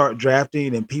you start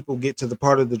drafting and people get to the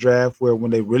part of the draft where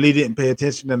when they really didn't pay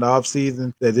attention in the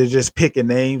offseason, that they're just picking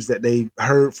names that they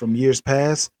heard from years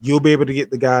past, you'll be able to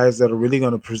get the guys that are really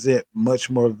going to present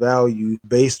much more value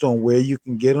based on where you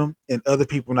can get them, and other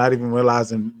people not even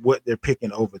realizing what they're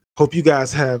picking over. Hope you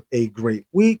guys have a great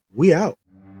week. We out.